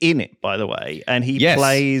actually in it, by the way, and he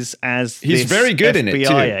plays as he's very good FBI in it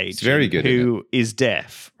too. Agent He's very good who is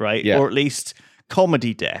deaf, right? Yeah. Or at least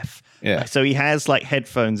comedy deaf. Yeah. So he has like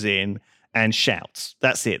headphones in. and shouts.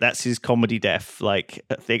 That's it. That's his comedy death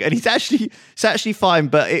thing. And it's actually fine,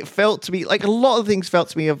 but it felt to me like a lot of things felt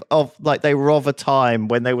to me of like they were of a time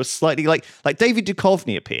when they were slightly like David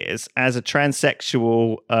Duchovny appears as a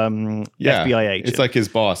transsexual FBI agent. It's like his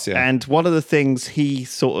boss, yeah. And one of the things he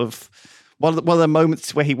sort of one of the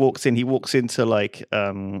moments where he walks into like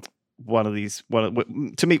to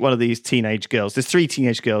meet one of these teenage girls. There's 3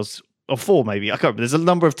 teenage girls, or 4 maybe. I can't remember. There's a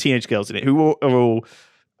number of teenage girls in it who are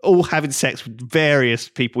all having sex with various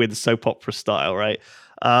people in the soap opera style, right?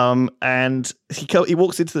 And he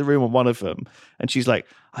walks into the room on one of them, and she's like,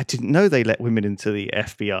 "I didn't know they let women into the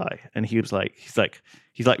FBI." And he's like,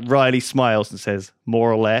 Riley smiles and says,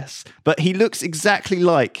 "More or less," but he looks exactly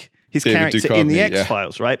like his David character Duchovny, in the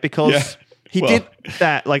X-Files, right? Because he did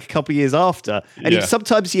that like a couple of years after, and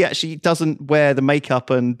sometimes he actually doesn't wear the makeup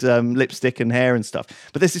and lipstick and hair and stuff.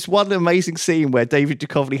 But there's this one amazing scene where David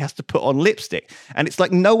Duchovny has to put on lipstick, and it's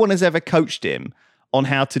like no one has ever coached him on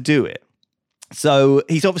how to do it. So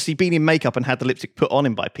he's obviously been in makeup and had the lipstick put on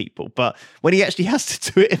him by people, but when he actually has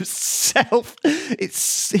to do it himself, he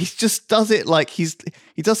just does it like he's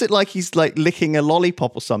like licking a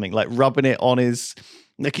lollipop or something, like rubbing it on his,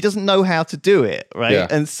 like he doesn't know how to do it, right? Yeah.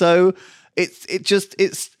 And so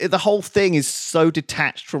the whole thing is so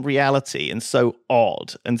detached from reality and so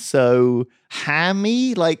odd and so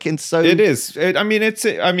hammy, like, and so it is. I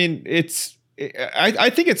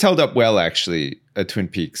think it's held up well, actually, at Twin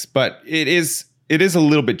Peaks, but it is a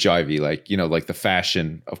little bit jivey, like, you know, like the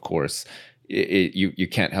fashion, of course, you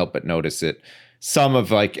can't help but notice it. Some of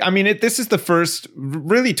this is the first,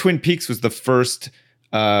 really, Twin Peaks was the first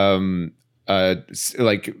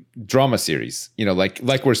like drama series, you know, like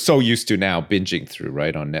we're so used to now binging through,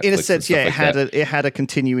 right, on Netflix. In a sense, yeah, it had a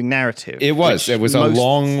continuing narrative. It was a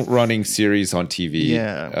long running series on TV.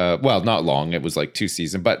 Yeah, well, not long. It was like 2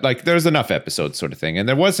 seasons, but like there's enough episodes, sort of thing. And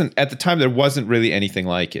there wasn't at the time. There wasn't really anything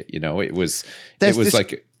like it. You know, it was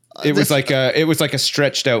like a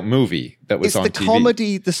stretched out movie that was on TV. It's the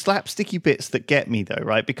comedy, the slapsticky bits that get me, though,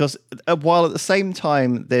 right? Because while at the same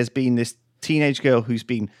time there's been this teenage girl who's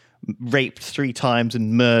been raped 3 times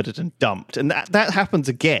and murdered and dumped, and that happens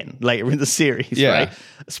again later in the series, right?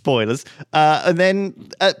 Spoilers. And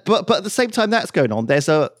then but at the same time that's going on, there's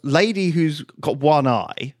a lady who's got one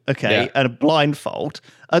eye, and a blindfold,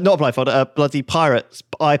 not a blindfold, a bloody pirate's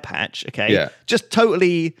eye patch, just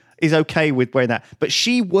totally is okay with wearing that, but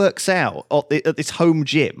she works out at this home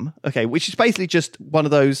gym, which is basically just one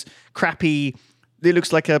of those crappy, it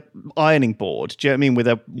looks like a ironing board. Do you know what I mean? With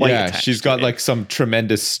a weight attached she's got like some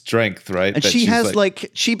tremendous strength, right? And she has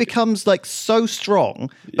she becomes like so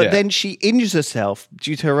strong, but then she injures herself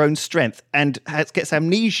due to her own strength and gets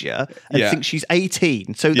amnesia and thinks she's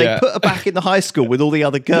 18. So they put her back in the high school with all the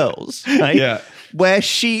other girls, right? Yeah. Where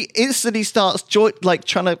she instantly starts trying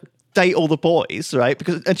to date all the boys, right?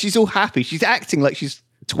 And she's all happy. She's acting like she's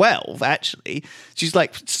 12, actually. She's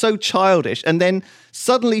like so childish, and then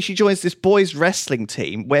suddenly she joins this boys wrestling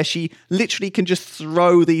team where she literally can just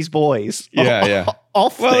throw these boys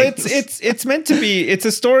off things. It's meant to be, it's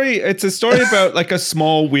a story about like a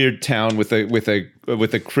small weird town with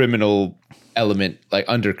a criminal element, like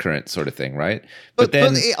undercurrent sort of thing, right? But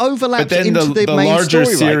it overlaps into the main larger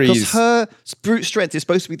story, series, right? Because her brute strength is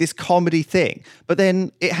supposed to be this comedy thing, but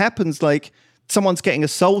then it happens like someone's getting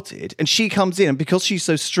assaulted and she comes in, and because she's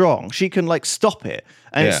so strong, she can like stop it.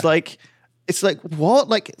 And it's like what?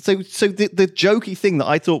 Like so the jokey thing that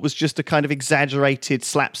I thought was just a kind of exaggerated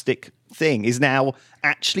slapstick thing is now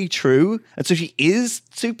actually true, and so she is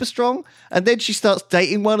super strong, and then she starts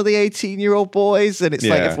dating one of the 18-year-old boys, and it's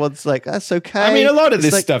like everyone's like, that's okay. I mean, a lot of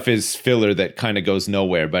this stuff is filler that kind of goes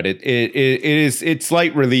nowhere, but it's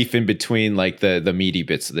light relief in between like the meaty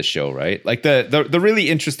bits of the show, right? Like the really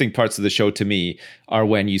interesting parts of the show to me are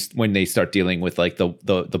when they start dealing with like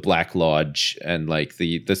the Black Lodge and like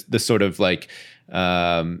the sort of like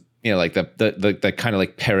you know, like the kind of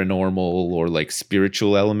like paranormal or like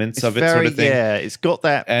spiritual elements of it, sort of thing. Yeah, it's got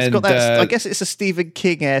that. I guess it's a Stephen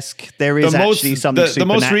King-esque. There is actually something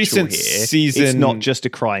supernatural the most recent here. Season, it's not just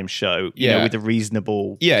a crime show, you know, with a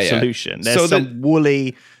reasonable solution. There's some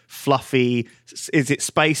woolly, fluffy. Is it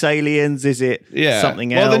space aliens? Is it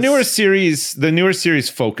something else? Well, the newer series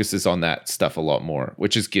focuses on that stuff a lot more,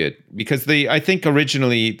 which is good, because I think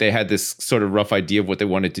originally they had this sort of rough idea of what they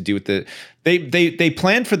wanted to do with they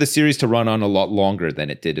planned for the series to run on a lot longer than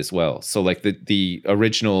it did as well. So like the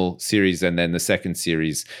original series and then the second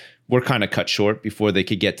series were kind of cut short before they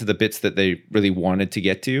could get to the bits that they really wanted to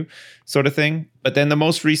get to, sort of thing. But then the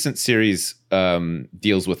most recent series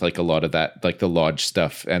deals with like a lot of that, like the lodge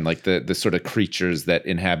stuff and like the sort of creatures that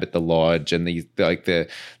inhabit the lodge and the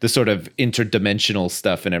sort of interdimensional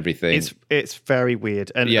stuff and everything. It's very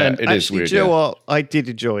weird. And it actually, is weird. Do you know what? I did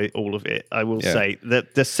enjoy all of it. I will say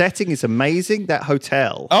that the setting is amazing. That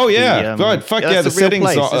hotel. Oh yeah, God, fuck yeah! The setting's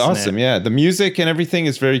place, awesome. Yeah, the music and everything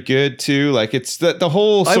is very good too. Like it's the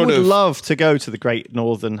whole sort of. I would love to go to the Great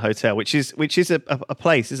Northern Hotel, which is a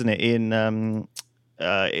place, isn't it? In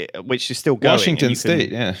which is still going. Washington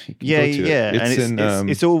State, yeah.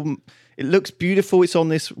 It's all. It looks beautiful. It's on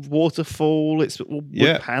this waterfall. It's all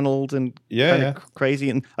wood paneled and kind of crazy.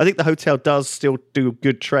 And I think the hotel does still do a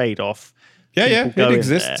good trade off. It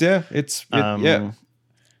exists. There. Yeah,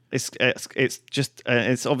 It's just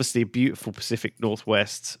it's obviously a beautiful Pacific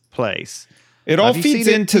Northwest place. It all feeds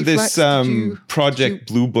into this Project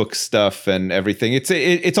Blue Book stuff and everything.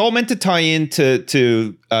 It's all meant to tie into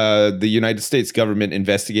the United States government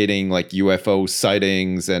investigating like UFO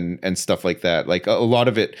sightings and stuff like that. Like a lot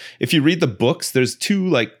of it, if you read the books, there's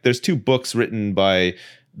two books written by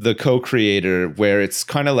the co-creator where it's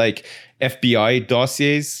kind of like FBI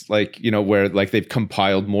dossiers, like, you know, where like they've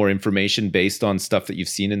compiled more information based on stuff that you've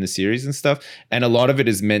seen in the series and stuff. And a lot of it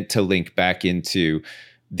is meant to link back into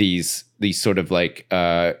these sort of like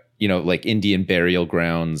like Indian burial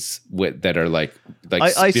grounds that are like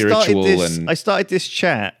spiritual. I started this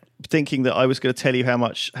chat thinking that I was going to tell you how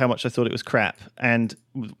much I thought it was crap, and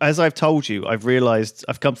as I've told you, I've realized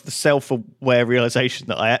I've come to the self-aware realization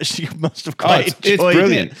that I actually must have quite enjoyed it's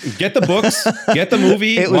brilliant. Get the books, get the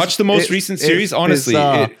movie, watch the most recent series. Honestly,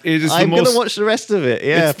 it is. I'm going to watch the rest of it.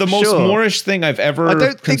 Yeah, it's the most Moorish thing I've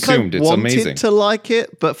ever consumed. It's amazing. To like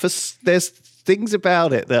it, but there's things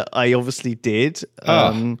about it that I obviously did.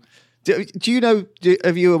 Do you know?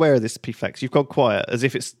 Are you aware of this, PFAX? You've gone quiet, as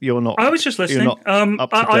if you're not. I was just listening.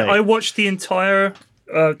 I watched the entire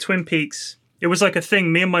Twin Peaks. It was like a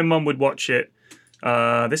thing. Me and my mum would watch it.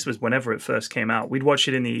 This was whenever it first came out. We'd watch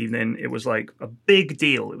it in the evening. It was like a big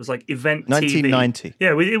deal. It was like event 1990. TV.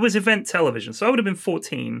 Yeah, it was event television. So I would have been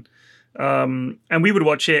 14, and we would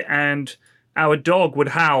watch it. And our dog would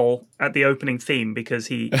howl at the opening theme because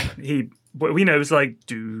he. We know it was like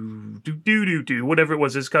do do do do do whatever it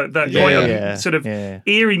was. It's got that sort of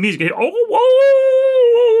eerie music.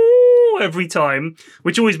 Every time,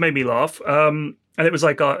 which always made me laugh. And it was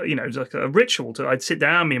like it was like a ritual. I'd sit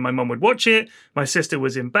down. Me and my mum would watch it. My sister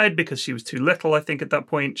was in bed because she was too little. I think at that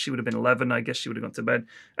point she would have been 11. I guess she would have gone to bed.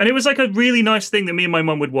 And it was like a really nice thing that me and my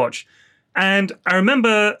mum would watch. And I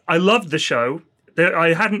remember I loved the show.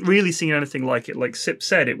 I hadn't really seen anything like it. Like Sip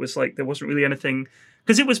said, it was like there wasn't really anything.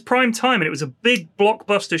 Because it was prime time and it was a big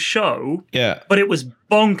blockbuster show. Yeah. But it was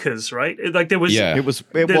bonkers, right? Like there was. Yeah. It was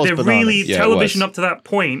really television up to that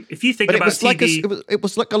point. If you think about TV, it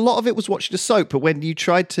was like a lot of it was watching a soap. But when you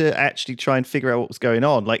tried to actually try and figure out what was going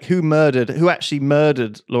on, like who actually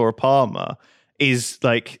murdered Laura Palmer, is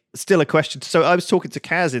like still a question. So I was talking to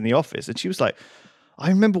Kaz in the office, and she was like, I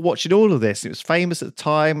remember watching all of this. It was famous at the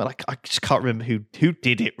time, and I just can't remember who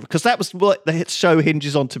did it, because that was what the show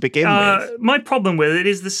hinges on to begin with. My problem with it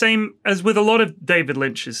is the same as with a lot of David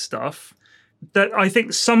Lynch's stuff, that I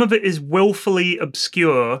think some of it is willfully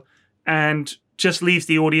obscure and just leaves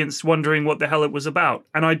the audience wondering what the hell it was about.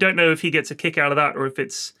 And I don't know if he gets a kick out of that or if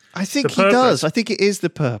it's I think he does. I think it is the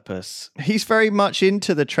purpose. He's very much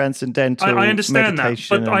into the transcendental. I understand that,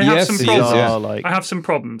 but I have some problems. I have some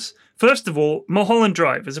problems. First of all, Mulholland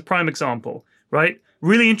Drive is a prime example, right?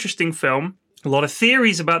 Really interesting film. A lot of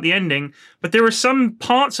theories about the ending, but there are some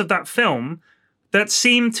parts of that film that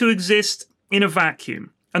seem to exist in a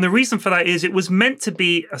vacuum. And the reason for that is it was meant to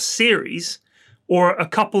be a series or a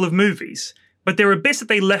couple of movies. But there are bits that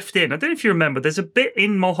they left in. I don't know if you remember, there's a bit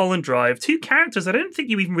in Mulholland Drive, two characters, I don't think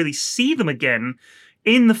you even really see them again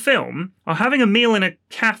in the film, are having a meal in a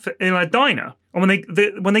cafe, in a diner. And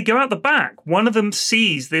when they go out the back, one of them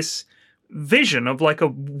sees this vision of like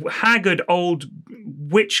a haggard old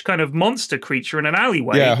witch kind of monster creature in an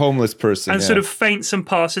alleyway. Yeah, a homeless person. And sort of faints and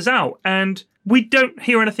passes out. And we don't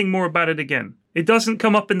hear anything more about it again. It doesn't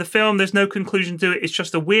come up in the film. There's no conclusion to it. It's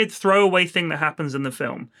just a weird throwaway thing that happens in the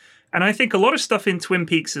film. And I think a lot of stuff in Twin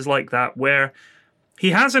Peaks is like that, where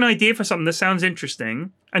he has an idea for something that sounds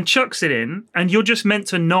interesting and chucks it in, and you're just meant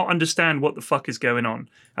to not understand what the fuck is going on.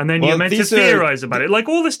 And then you're meant to theorize about it. Like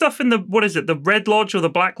all the stuff in the, what is it, the Red Lodge or the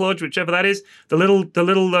Black Lodge, whichever that is, the little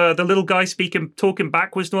guy talking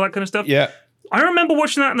backwards and all that kind of stuff. Yeah. I remember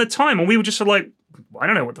watching that in the time, and we were just sort of like, I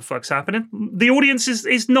don't know what the fuck's happening. The audience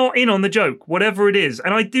is not in on the joke, whatever it is.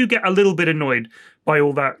 And I do get a little bit annoyed by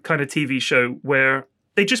all that kind of TV show where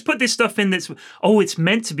They just put this stuff in that's, it's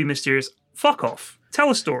meant to be mysterious. Fuck off. Tell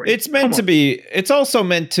a story. It's meant to be. It's also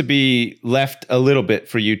meant to be left a little bit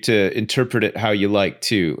for you to interpret it how you like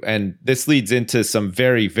too. And this leads into some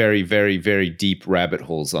very, very, very, very deep rabbit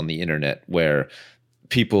holes on the internet where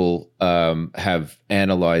people have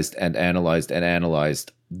analyzed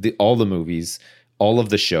all the movies, all of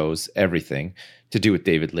the shows, everything to do with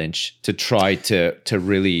David Lynch to try to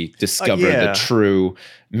really discover the true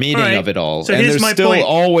meaning of it all. So and here's there's my still point.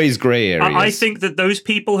 always gray areas. I think that those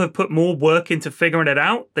people have put more work into figuring it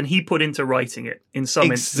out than he put into writing it in some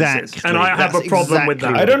instances. And I have a problem with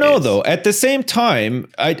that. I don't know, though. At the same time,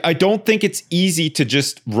 I don't think it's easy to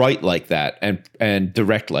just write like that and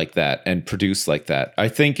direct like that and produce like that. I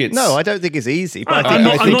think it's... No, I don't think it's easy. But I'm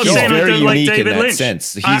not he's saying I very don't like unique David in that Lynch.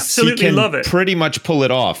 sense. I absolutely he can love it. pretty much pull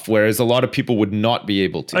it off, whereas a lot of people would not be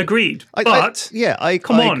able to. Agreed. I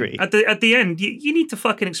Come on. agree. At the end, you need to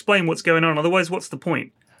fucking explain what's going on. Otherwise, what's the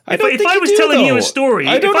point? If think I was you do, telling you though. a story,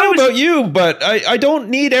 I don't know about you, but I don't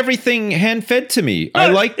need everything hand fed to me. I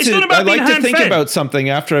like to think about something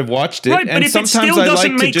after I've watched it, right, and but if sometimes it still I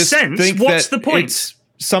doesn't like to make just sense, think what's that the point? it's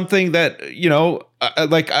something that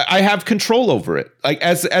I have control over it. Like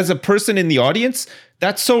as a person in the audience,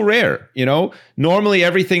 that's so rare. Normally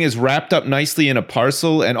everything is wrapped up nicely in a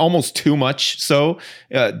parcel, and almost too much so,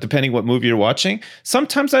 depending what movie you're watching.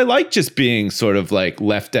 Sometimes I like just being sort of like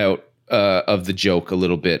left out of the joke a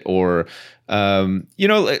little bit, or I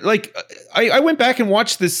went back and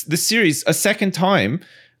watched this series a second time,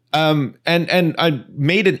 and I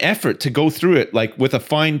made an effort to go through it like with a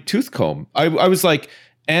fine tooth comb. I was like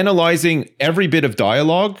analyzing every bit of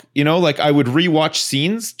dialogue, like I would rewatch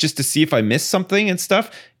scenes just to see if I missed something and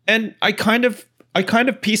stuff, and I kind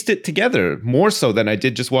of pieced it together more so than I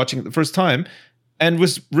did just watching it the first time, and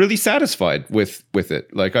was really satisfied with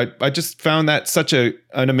it. Like I just found that such an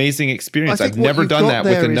amazing experience. I've never done that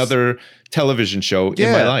with another television show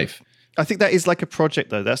in my life. I think that is like a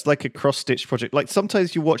project, though. That's like a cross-stitch project. Like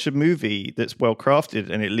sometimes you watch a movie that's well crafted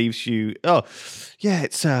and it leaves you,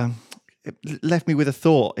 it left me with a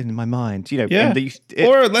thought in my mind, or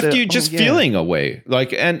it left you just feeling a way.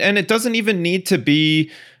 Like, and it doesn't even need to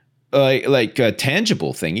be like a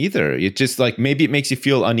tangible thing either. It just like maybe it makes you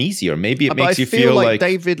feel uneasy, or maybe it makes you feel like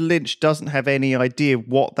David Lynch doesn't have any idea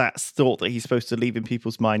what that thought that he's supposed to leave in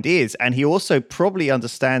people's mind is, and he also probably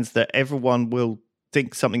understands that everyone will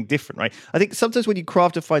think something different, right? I think sometimes when you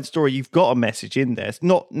craft a fine story, you've got a message in there. It's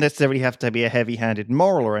not necessarily have to be a heavy-handed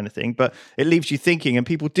moral or anything, but it leaves you thinking, and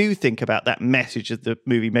people do think about that message of the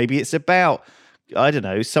movie. Maybe it's about, I don't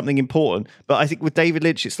know, something important. But I think with David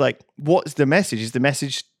Lynch, it's like, what's the message? Is the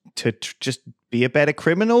message to just be a better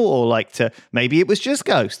criminal, or like to maybe it was just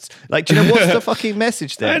ghosts? Like, do you know what's the fucking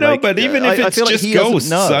message there? I know, like, but even if it's just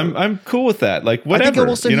ghosts, I'm cool with that. Like, whatever. I think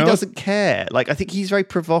also he doesn't care. Like, I think he's very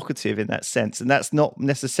provocative in that sense, and that's not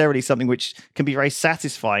necessarily something which can be very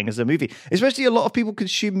satisfying as a movie. Especially a lot of people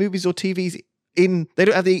consume movies or TVs they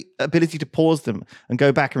don't have the ability to pause them and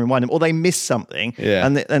go back and rewind them, or they miss something,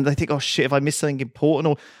 and they think, oh shit, if I missed something important,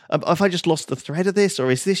 or if I just lost the thread of this, or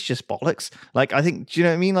is this just bollocks? Like, I think, do you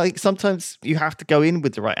know what I mean? Like, sometimes you have to go in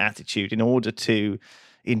with the right attitude in order to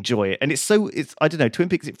enjoy it. And it's I don't know, Twin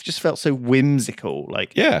Peaks, it just felt so whimsical,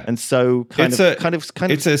 like, and so kind of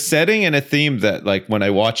it's a setting and a theme that, like, when I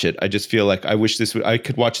watch it, I just feel like I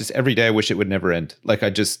could watch this every day. I wish it would never end. Like,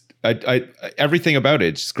 I everything about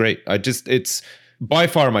it is just great. It's by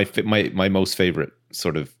far my most favorite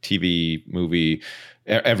sort of TV movie,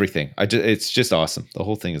 everything. It's just awesome. The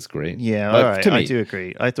whole thing is great. Yeah, all right. I do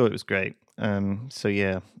agree. I thought it was great. So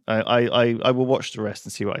yeah, I will watch the rest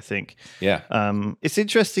and see what I think. Yeah. It's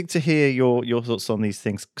interesting to hear your thoughts on these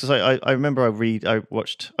things, because I remember I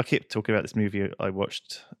keep talking about this movie I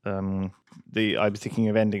watched. I was thinking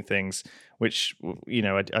of Ending Things, which,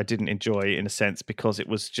 I didn't enjoy in a sense, because it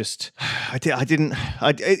was just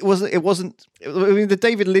it wasn't. I mean, the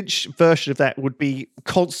David Lynch version of that would be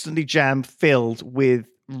constantly jam filled with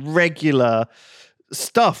regular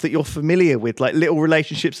stuff that you're familiar with, like little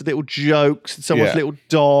relationships, little jokes, and someone's little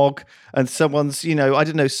dog, and someone's,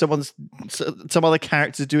 some other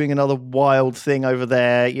characters doing another wild thing over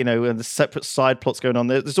there, and the separate side plots going on.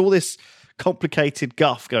 There's all this complicated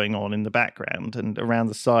guff going on in the background and around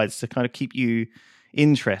the sides to kind of keep you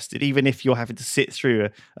interested, even if you're having to sit through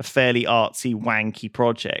a fairly artsy, wanky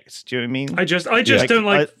project. Do you know what I mean? I just don't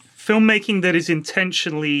like filmmaking that is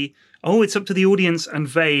intentionally, it's up to the audience, and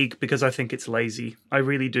vague, because I think it's lazy. I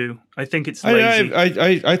really do. I think it's lazy.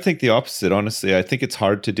 I think the opposite, honestly. I think it's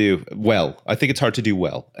hard to do well.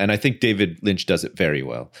 And I think David Lynch does it very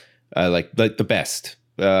well. Like the best.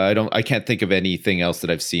 I can't think of anything else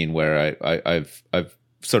that I've seen where I've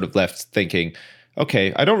sort of left thinking,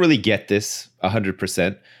 okay, I don't really get this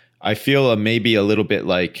 100%. I feel maybe a little bit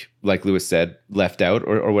like Lewis said, left out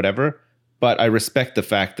or whatever. But I respect the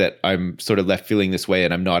fact that I'm sort of left feeling this way,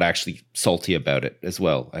 and I'm not actually salty about it as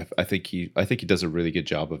well. I think he does a really good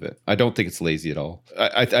job of it. I don't think it's lazy at all.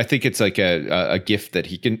 I think it's like a gift that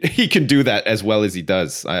he can do that as well as he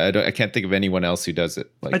does. I can't think of anyone else who does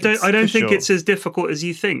it. Like I don't think it's as difficult as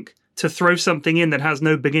you think to throw something in that has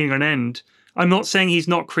no beginning or end. I'm not saying he's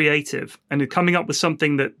not creative and coming up with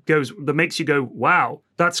something that makes you go, wow,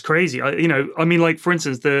 that's crazy. Like for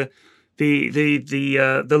instance, the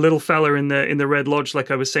little fella in the Red Lodge,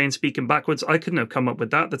 like I was saying, speaking backwards, I couldn't have come up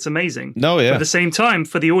with that. That's amazing. No, yeah. But at the same time,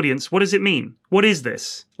 for the audience, what does it mean? What is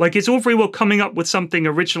this? Like, it's all very well coming up with something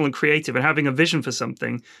original and creative and having a vision for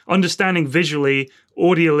something, understanding visually,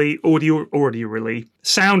 audially,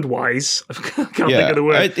 sound-wise. I can't think of the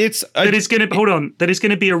word. That it's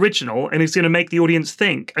going to be original and it's going to make the audience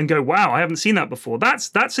think and go, wow, I haven't seen that before.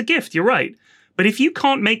 That's a gift. You're right. But if you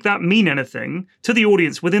can't make that mean anything to the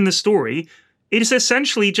audience within the story, it is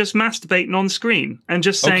essentially just masturbating on screen and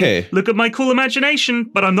just saying, look at my cool imagination,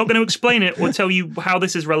 but I'm not going to explain it or tell you how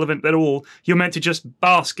this is relevant at all. You're meant to just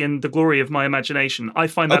bask in the glory of my imagination. I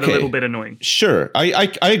find that a little bit annoying. Sure. I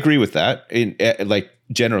agree with that.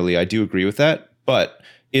 Generally, I do agree with that. But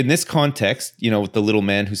in this context, with the little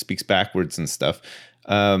man who speaks backwards and stuff,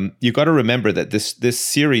 you got to remember that this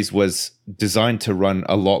series was designed to run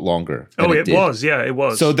a lot longer. It was. Yeah, it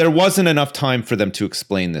was. So there wasn't enough time for them to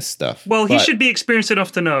explain this stuff. Well, he should be experienced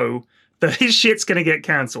enough to know that his shit's going to get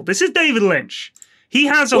cancelled. This is David Lynch. He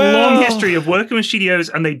has a long history of working with studios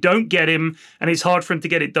and they don't get him and it's hard for him to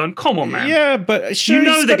get it done. Come on, man. Yeah, but sure,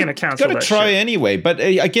 they're going to cancel that shit. Got to try anyway. But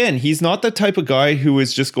again, he's not the type of guy who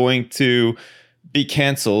is just going to be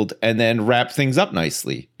canceled and then wrap things up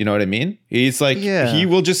nicely. You know what I mean? He's like, he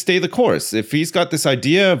will just stay the course. If he's got this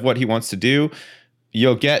idea of what he wants to do,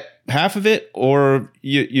 you'll get half of it or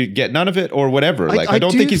you get none of it or whatever. I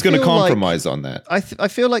don't think he's going to compromise on that. I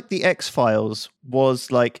feel like the X-Files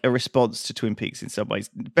was like a response to Twin Peaks in some ways.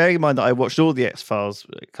 Bearing in mind that I watched all the X-Files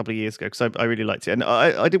a couple of years ago because I really liked it. And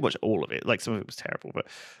I did watch all of it. Like some of it was terrible, but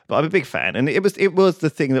I'm a big fan. And it was the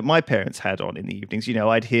thing that my parents had on in the evenings.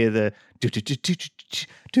 I'd hear the I'd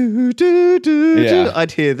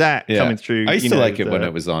hear that coming through. I used to like it when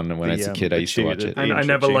it was on, and when I was a kid, I used to watch it. And I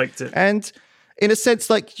never liked it. And in a sense,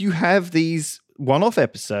 like you have these one-off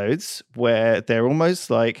episodes where they're almost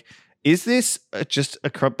like, is this just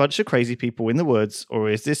a bunch of crazy people in the woods, or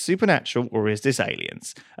is this supernatural, or is this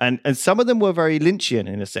aliens? And some of them were very Lynchian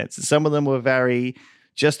in a sense, and some of them were very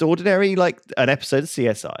just ordinary, like an episode of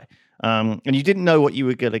CSI. And you didn't know what you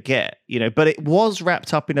were going to get, but it was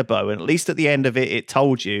wrapped up in a bow. And at least at the end of it, it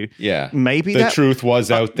told you, maybe the truth was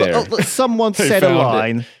out there. Someone said a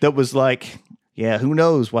line that was like, yeah, who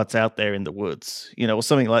knows what's out there in the woods, or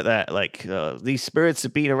something like that. Like, these spirits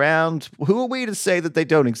have been around. Who are we to say that they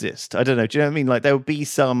don't exist? I don't know. Do you know what I mean? Like, there would be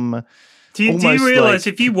some. Do you realize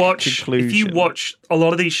if you watch a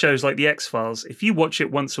lot of these shows like The X-Files, if you watch it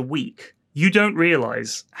once a week, you don't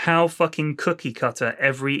realize how fucking cookie cutter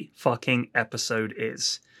every fucking episode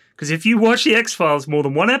is. Because if you watch The X-Files more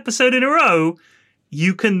than one episode in a row,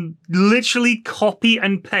 you can literally copy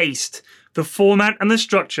and paste the format and the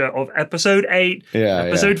structure of episode 8,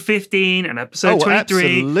 episode 15, and episode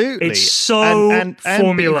 23. Absolutely. It's so and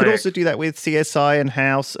formulaic. You could also do that with CSI and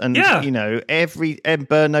House and, every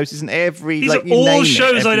Burn Notice and every... These are all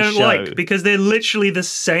shows I don't like because they're literally the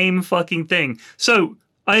same fucking thing. So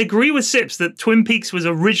I agree with Sips that Twin Peaks was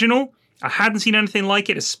original. I hadn't seen anything like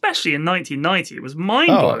it, especially in 1990. It was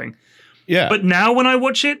mind-blowing. Yeah. But now when I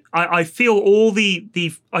watch it, I feel all the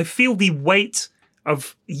weight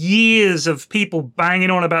of years of people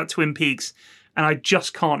banging on about Twin Peaks, and I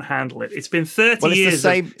just can't handle it. It's been 30 years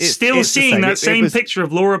still seeing that same picture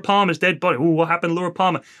of Laura Palmer's dead body. Ooh, what happened to Laura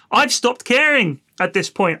Palmer? I've stopped caring at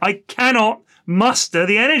this point. I cannot muster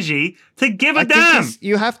the energy to give a damn.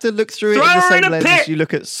 You have to look through it in the same lens as you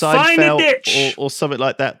look at Seinfeld or something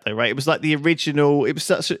like that, though, right? It was like the original. It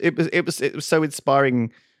was so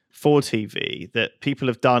inspiring for TV that people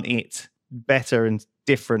have done it better and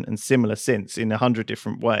different and similar since in 100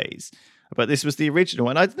 different ways. But this was the original,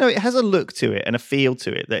 and I don't know, it has a look to it and a feel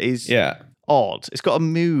to it that is odd. It's got a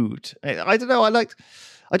mood. I don't know.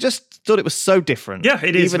 I just thought it was so different. Yeah,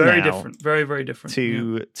 it is very different. Very, very different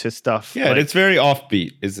to stuff. Yeah, it's very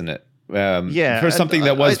offbeat, isn't it? For something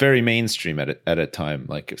that was very mainstream at a time,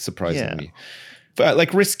 like surprisingly, but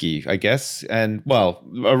like risky, I guess, and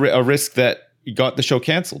a risk that got the show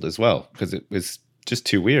canceled as well because it was just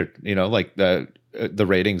too weird. Like the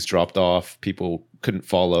ratings dropped off, people couldn't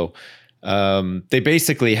follow. They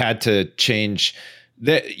basically had to change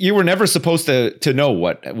that you were never supposed to know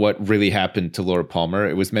what really happened to Laura Palmer.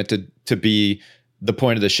 It was meant to be the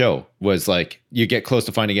point of the show, was like you get close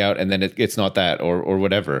to finding out and then it's not that or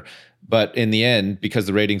whatever. But in the end, because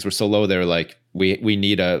the ratings were so low, they were like, we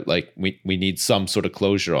need some sort of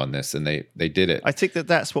closure on this, and they did it. I think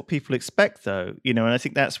that's what people expect, though, and I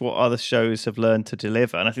think that's what other shows have learned to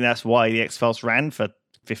deliver, and I think that's why the X-Files ran for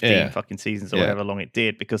 15 fucking seasons or whatever long it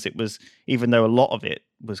did, because it was, even though a lot of it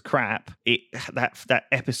was crap, that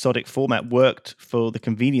episodic format worked for the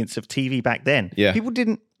convenience of TV back then. Yeah. People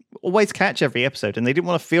didn't always catch every episode, and they didn't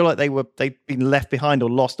want to feel like they'd been left behind or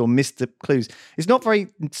lost or missed the clues. It's not very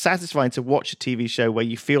satisfying to watch a TV show where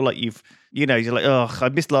you feel like you're like, oh, I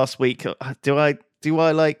missed last week. Do I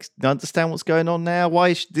like understand what's going on now? Why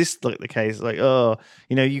is this like the case? Like, oh,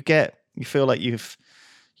 you feel like you've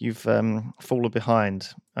fallen behind.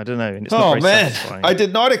 I don't know. And it's not very satisfying. I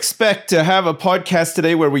did not expect to have a podcast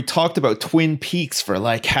today where we talked about Twin Peaks for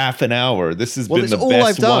like half an hour. This has been the all best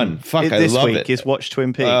I've done one. Fuck, I this love week it. is watch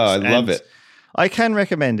Twin Peaks. Oh, I love it. I can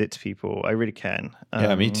recommend it to people. I really can.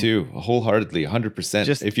 Yeah, me too. Wholeheartedly,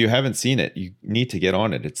 100%. If you haven't seen it, you need to get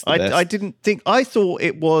on it. It's the best. I didn't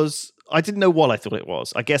know what I thought it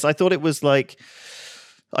was. I guess I thought it was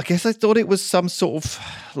some sort of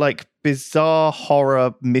like bizarre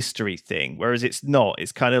horror mystery thing, whereas it's not.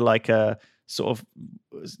 It's kind of like a sort of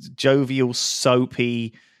jovial,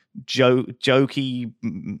 soapy, jokey,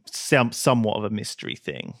 somewhat of a mystery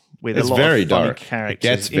thing with a lot of funny dark. characters It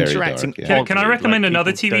gets very interacting. dark, yeah. Can I recommend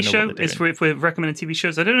another people TV don't know show? what they're If doing. we're recommending TV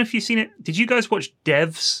shows, I don't know if you've seen it. Did you guys watch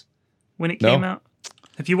Devs when it came out?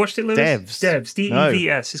 Have you watched it, Lewis? Devs,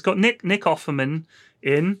 D-E-V-S. It's got Nick Offerman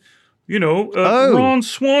in. Ron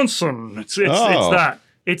Swanson. It's that.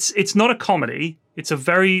 It's not a comedy. It's a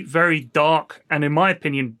very, very dark and, in my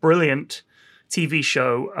opinion, brilliant TV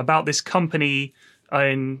show about this company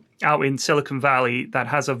out in Silicon Valley that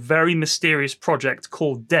has a very mysterious project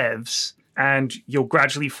called Devs, and you'll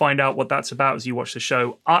gradually find out what that's about as you watch the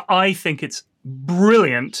show. I think it's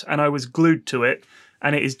brilliant, and I was glued to it,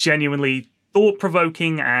 and it is genuinely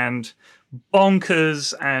thought-provoking and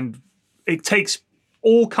bonkers, and it takes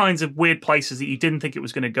all kinds of weird places that you didn't think it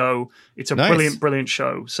was going to go. It's a brilliant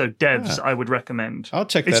show. So Devs, I would recommend. I'll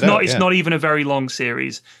check that out. It's not even a very long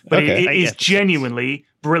series, but it is genuinely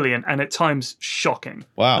brilliant and at times shocking.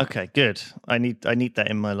 Wow. Okay, good. I need that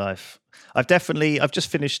in my life. I've just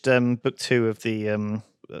finished book 2 of the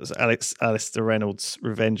Alistair Reynolds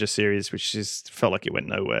Revenger series, which felt like it went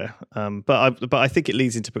nowhere. But I think it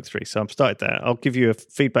leads into book 3, so I've started that. I'll give you a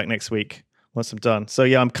feedback next week once I'm done. So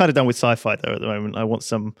yeah, I'm kind of done with sci-fi though at the moment. I want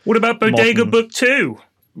some. What about Bodega Book 2?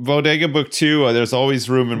 Bodega Book 2. There's always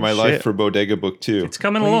room in my life for Bodega Book 2. It's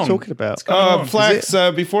coming along. along. What are you talking about? Flax,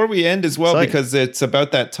 before we end as well, because it's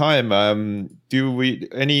about that time. We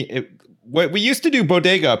used to do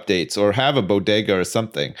bodega updates or have a bodega or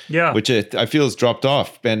something. Yeah. Which I feel has dropped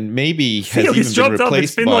off and maybe has even been replaced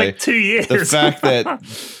It's been by like 2 years. the fact that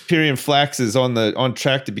Pyrian Flax is on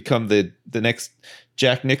track to become the next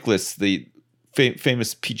Jack Nicklaus, the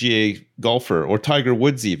famous PGA golfer, or Tiger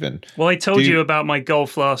Woods even. Well, I told you about my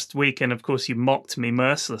golf last week, and of course you mocked me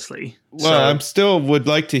mercilessly. Well, I'm still would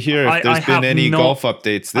like to hear if there's been any golf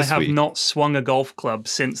updates this week. I have not swung a golf club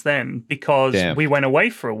since then because we went away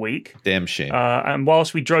for a week. Damn shame. And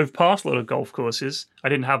whilst we drove past a lot of golf courses, I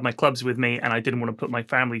didn't have my clubs with me, and I didn't want to put my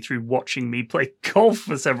family through watching me play golf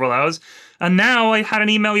for several hours. And now I had an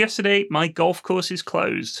email yesterday, my golf course is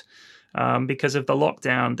closed. Because of the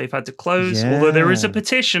lockdown, they've had to close. Yeah. Although there is a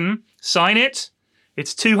petition, sign it.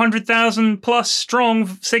 It's 200,000 plus strong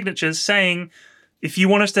signatures saying, if you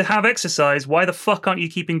want us to have exercise, why the fuck aren't you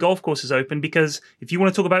keeping golf courses open? Because if you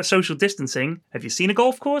want to talk about social distancing, have you seen a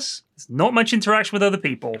golf course? There's not much interaction with other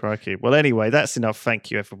people. Crikey. Well, anyway, that's enough.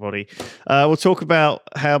 Thank you, everybody. We'll talk about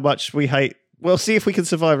how much we hate. We'll see if we can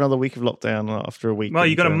survive another week of lockdown after a week. Well,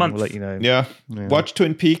 you got a month. We'll let you know. Yeah. Watch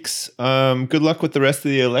Twin Peaks. Good luck with the rest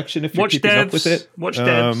of the election if you're keeping up with it. Watch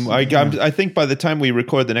Devs. I think by the time we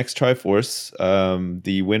record the next Triforce,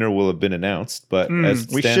 the winner will have been announced. But as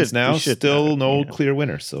it stands now, still no clear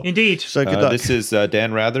winner. So indeed. So good luck. This is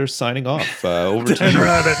Dan Rather signing off. Over to Dan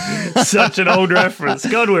Rather. Such an old reference.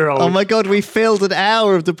 God, we're old. Oh my God, we filled an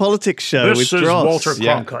hour of the politics show with This is Dross. Walter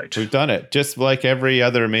Cronkite. We've done it. Just like every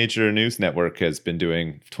other major news network has been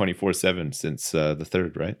doing 24/7 since the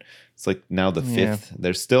 3rd, right? It's like now the 5th. Yeah.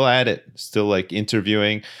 They're still at it, still like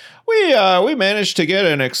interviewing. We managed to get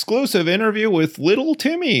an exclusive interview with Little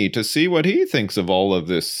Timmy to see what he thinks of all of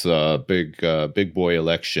this big boy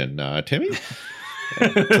election. Timmy?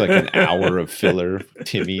 It's like an hour of filler.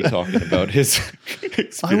 Timmy talking about his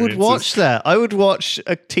experiences. I would watch that. I would watch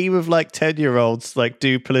a team of like 10-year-olds like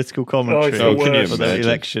do political commentary the can you worst. for the imagine?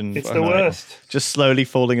 election. It's and, the like, worst. just slowly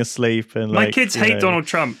falling asleep. And My like, kids you hate know. Donald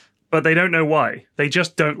Trump, but they don't know why. They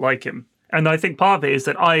just don't like him. And I think part of it is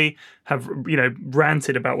that I have,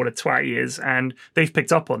 ranted about what a twat he is, and they've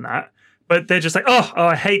picked up on that. But they're just like, oh,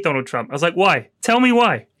 I hate Donald Trump. I was like, why? Tell me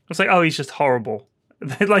why. I was like, oh, he's just horrible.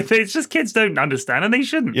 It's just kids don't understand, and they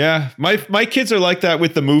shouldn't. Yeah, my kids are like that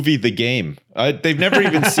with the movie The Game. They've never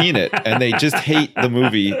even seen it, and they just hate the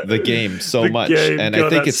movie The Game so much. Game, and God, I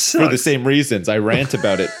think that it's for the sucks. same reasons. I rant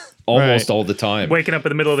about it almost all the time. Waking up in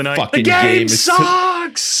the middle of the night. Fucking the game game is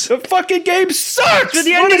sucks! The fucking game sucks. But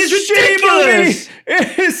the What ending a is shitty ridiculous! movie.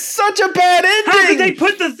 It is such a bad ending. How could they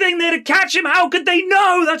put the thing there to catch him? How could they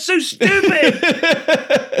know? That's so stupid.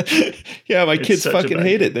 Yeah, my kids such a fucking bad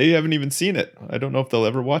hate it. They haven't even seen it. I don't know if they'll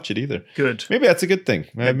ever watch it either. Good. Maybe that's a good thing.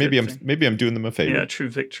 Maybe good thing. maybe I'm doing them a favor. Yeah, true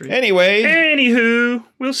victory. Anyway, Anywho,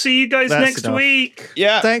 we'll see you guys That's next enough. week.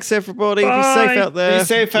 yeah. Thanks, everybody. Bye. Be safe out there. Be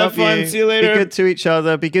safe, have Love fun. you. See you later. Be good to each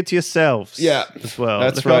other. Be good to yourselves. Yeah, as well.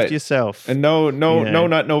 that's Look right. after yourself. And no, Yeah.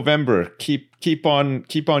 not November. Keep on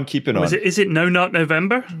keeping on. Is it No Nut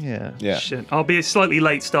November? Yeah. Yeah. Shit. I'll be slightly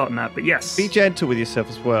late starting that, but yes. Be gentle with yourself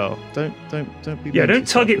as well. Don't be. Yeah, mean to don't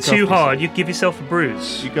tug it yourself. too Look after hard. You give yourself a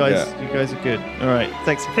bruise. yourself. You guys are good. All right.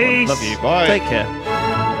 Thanks. everyone. Peace. Love you. Bye. Take care.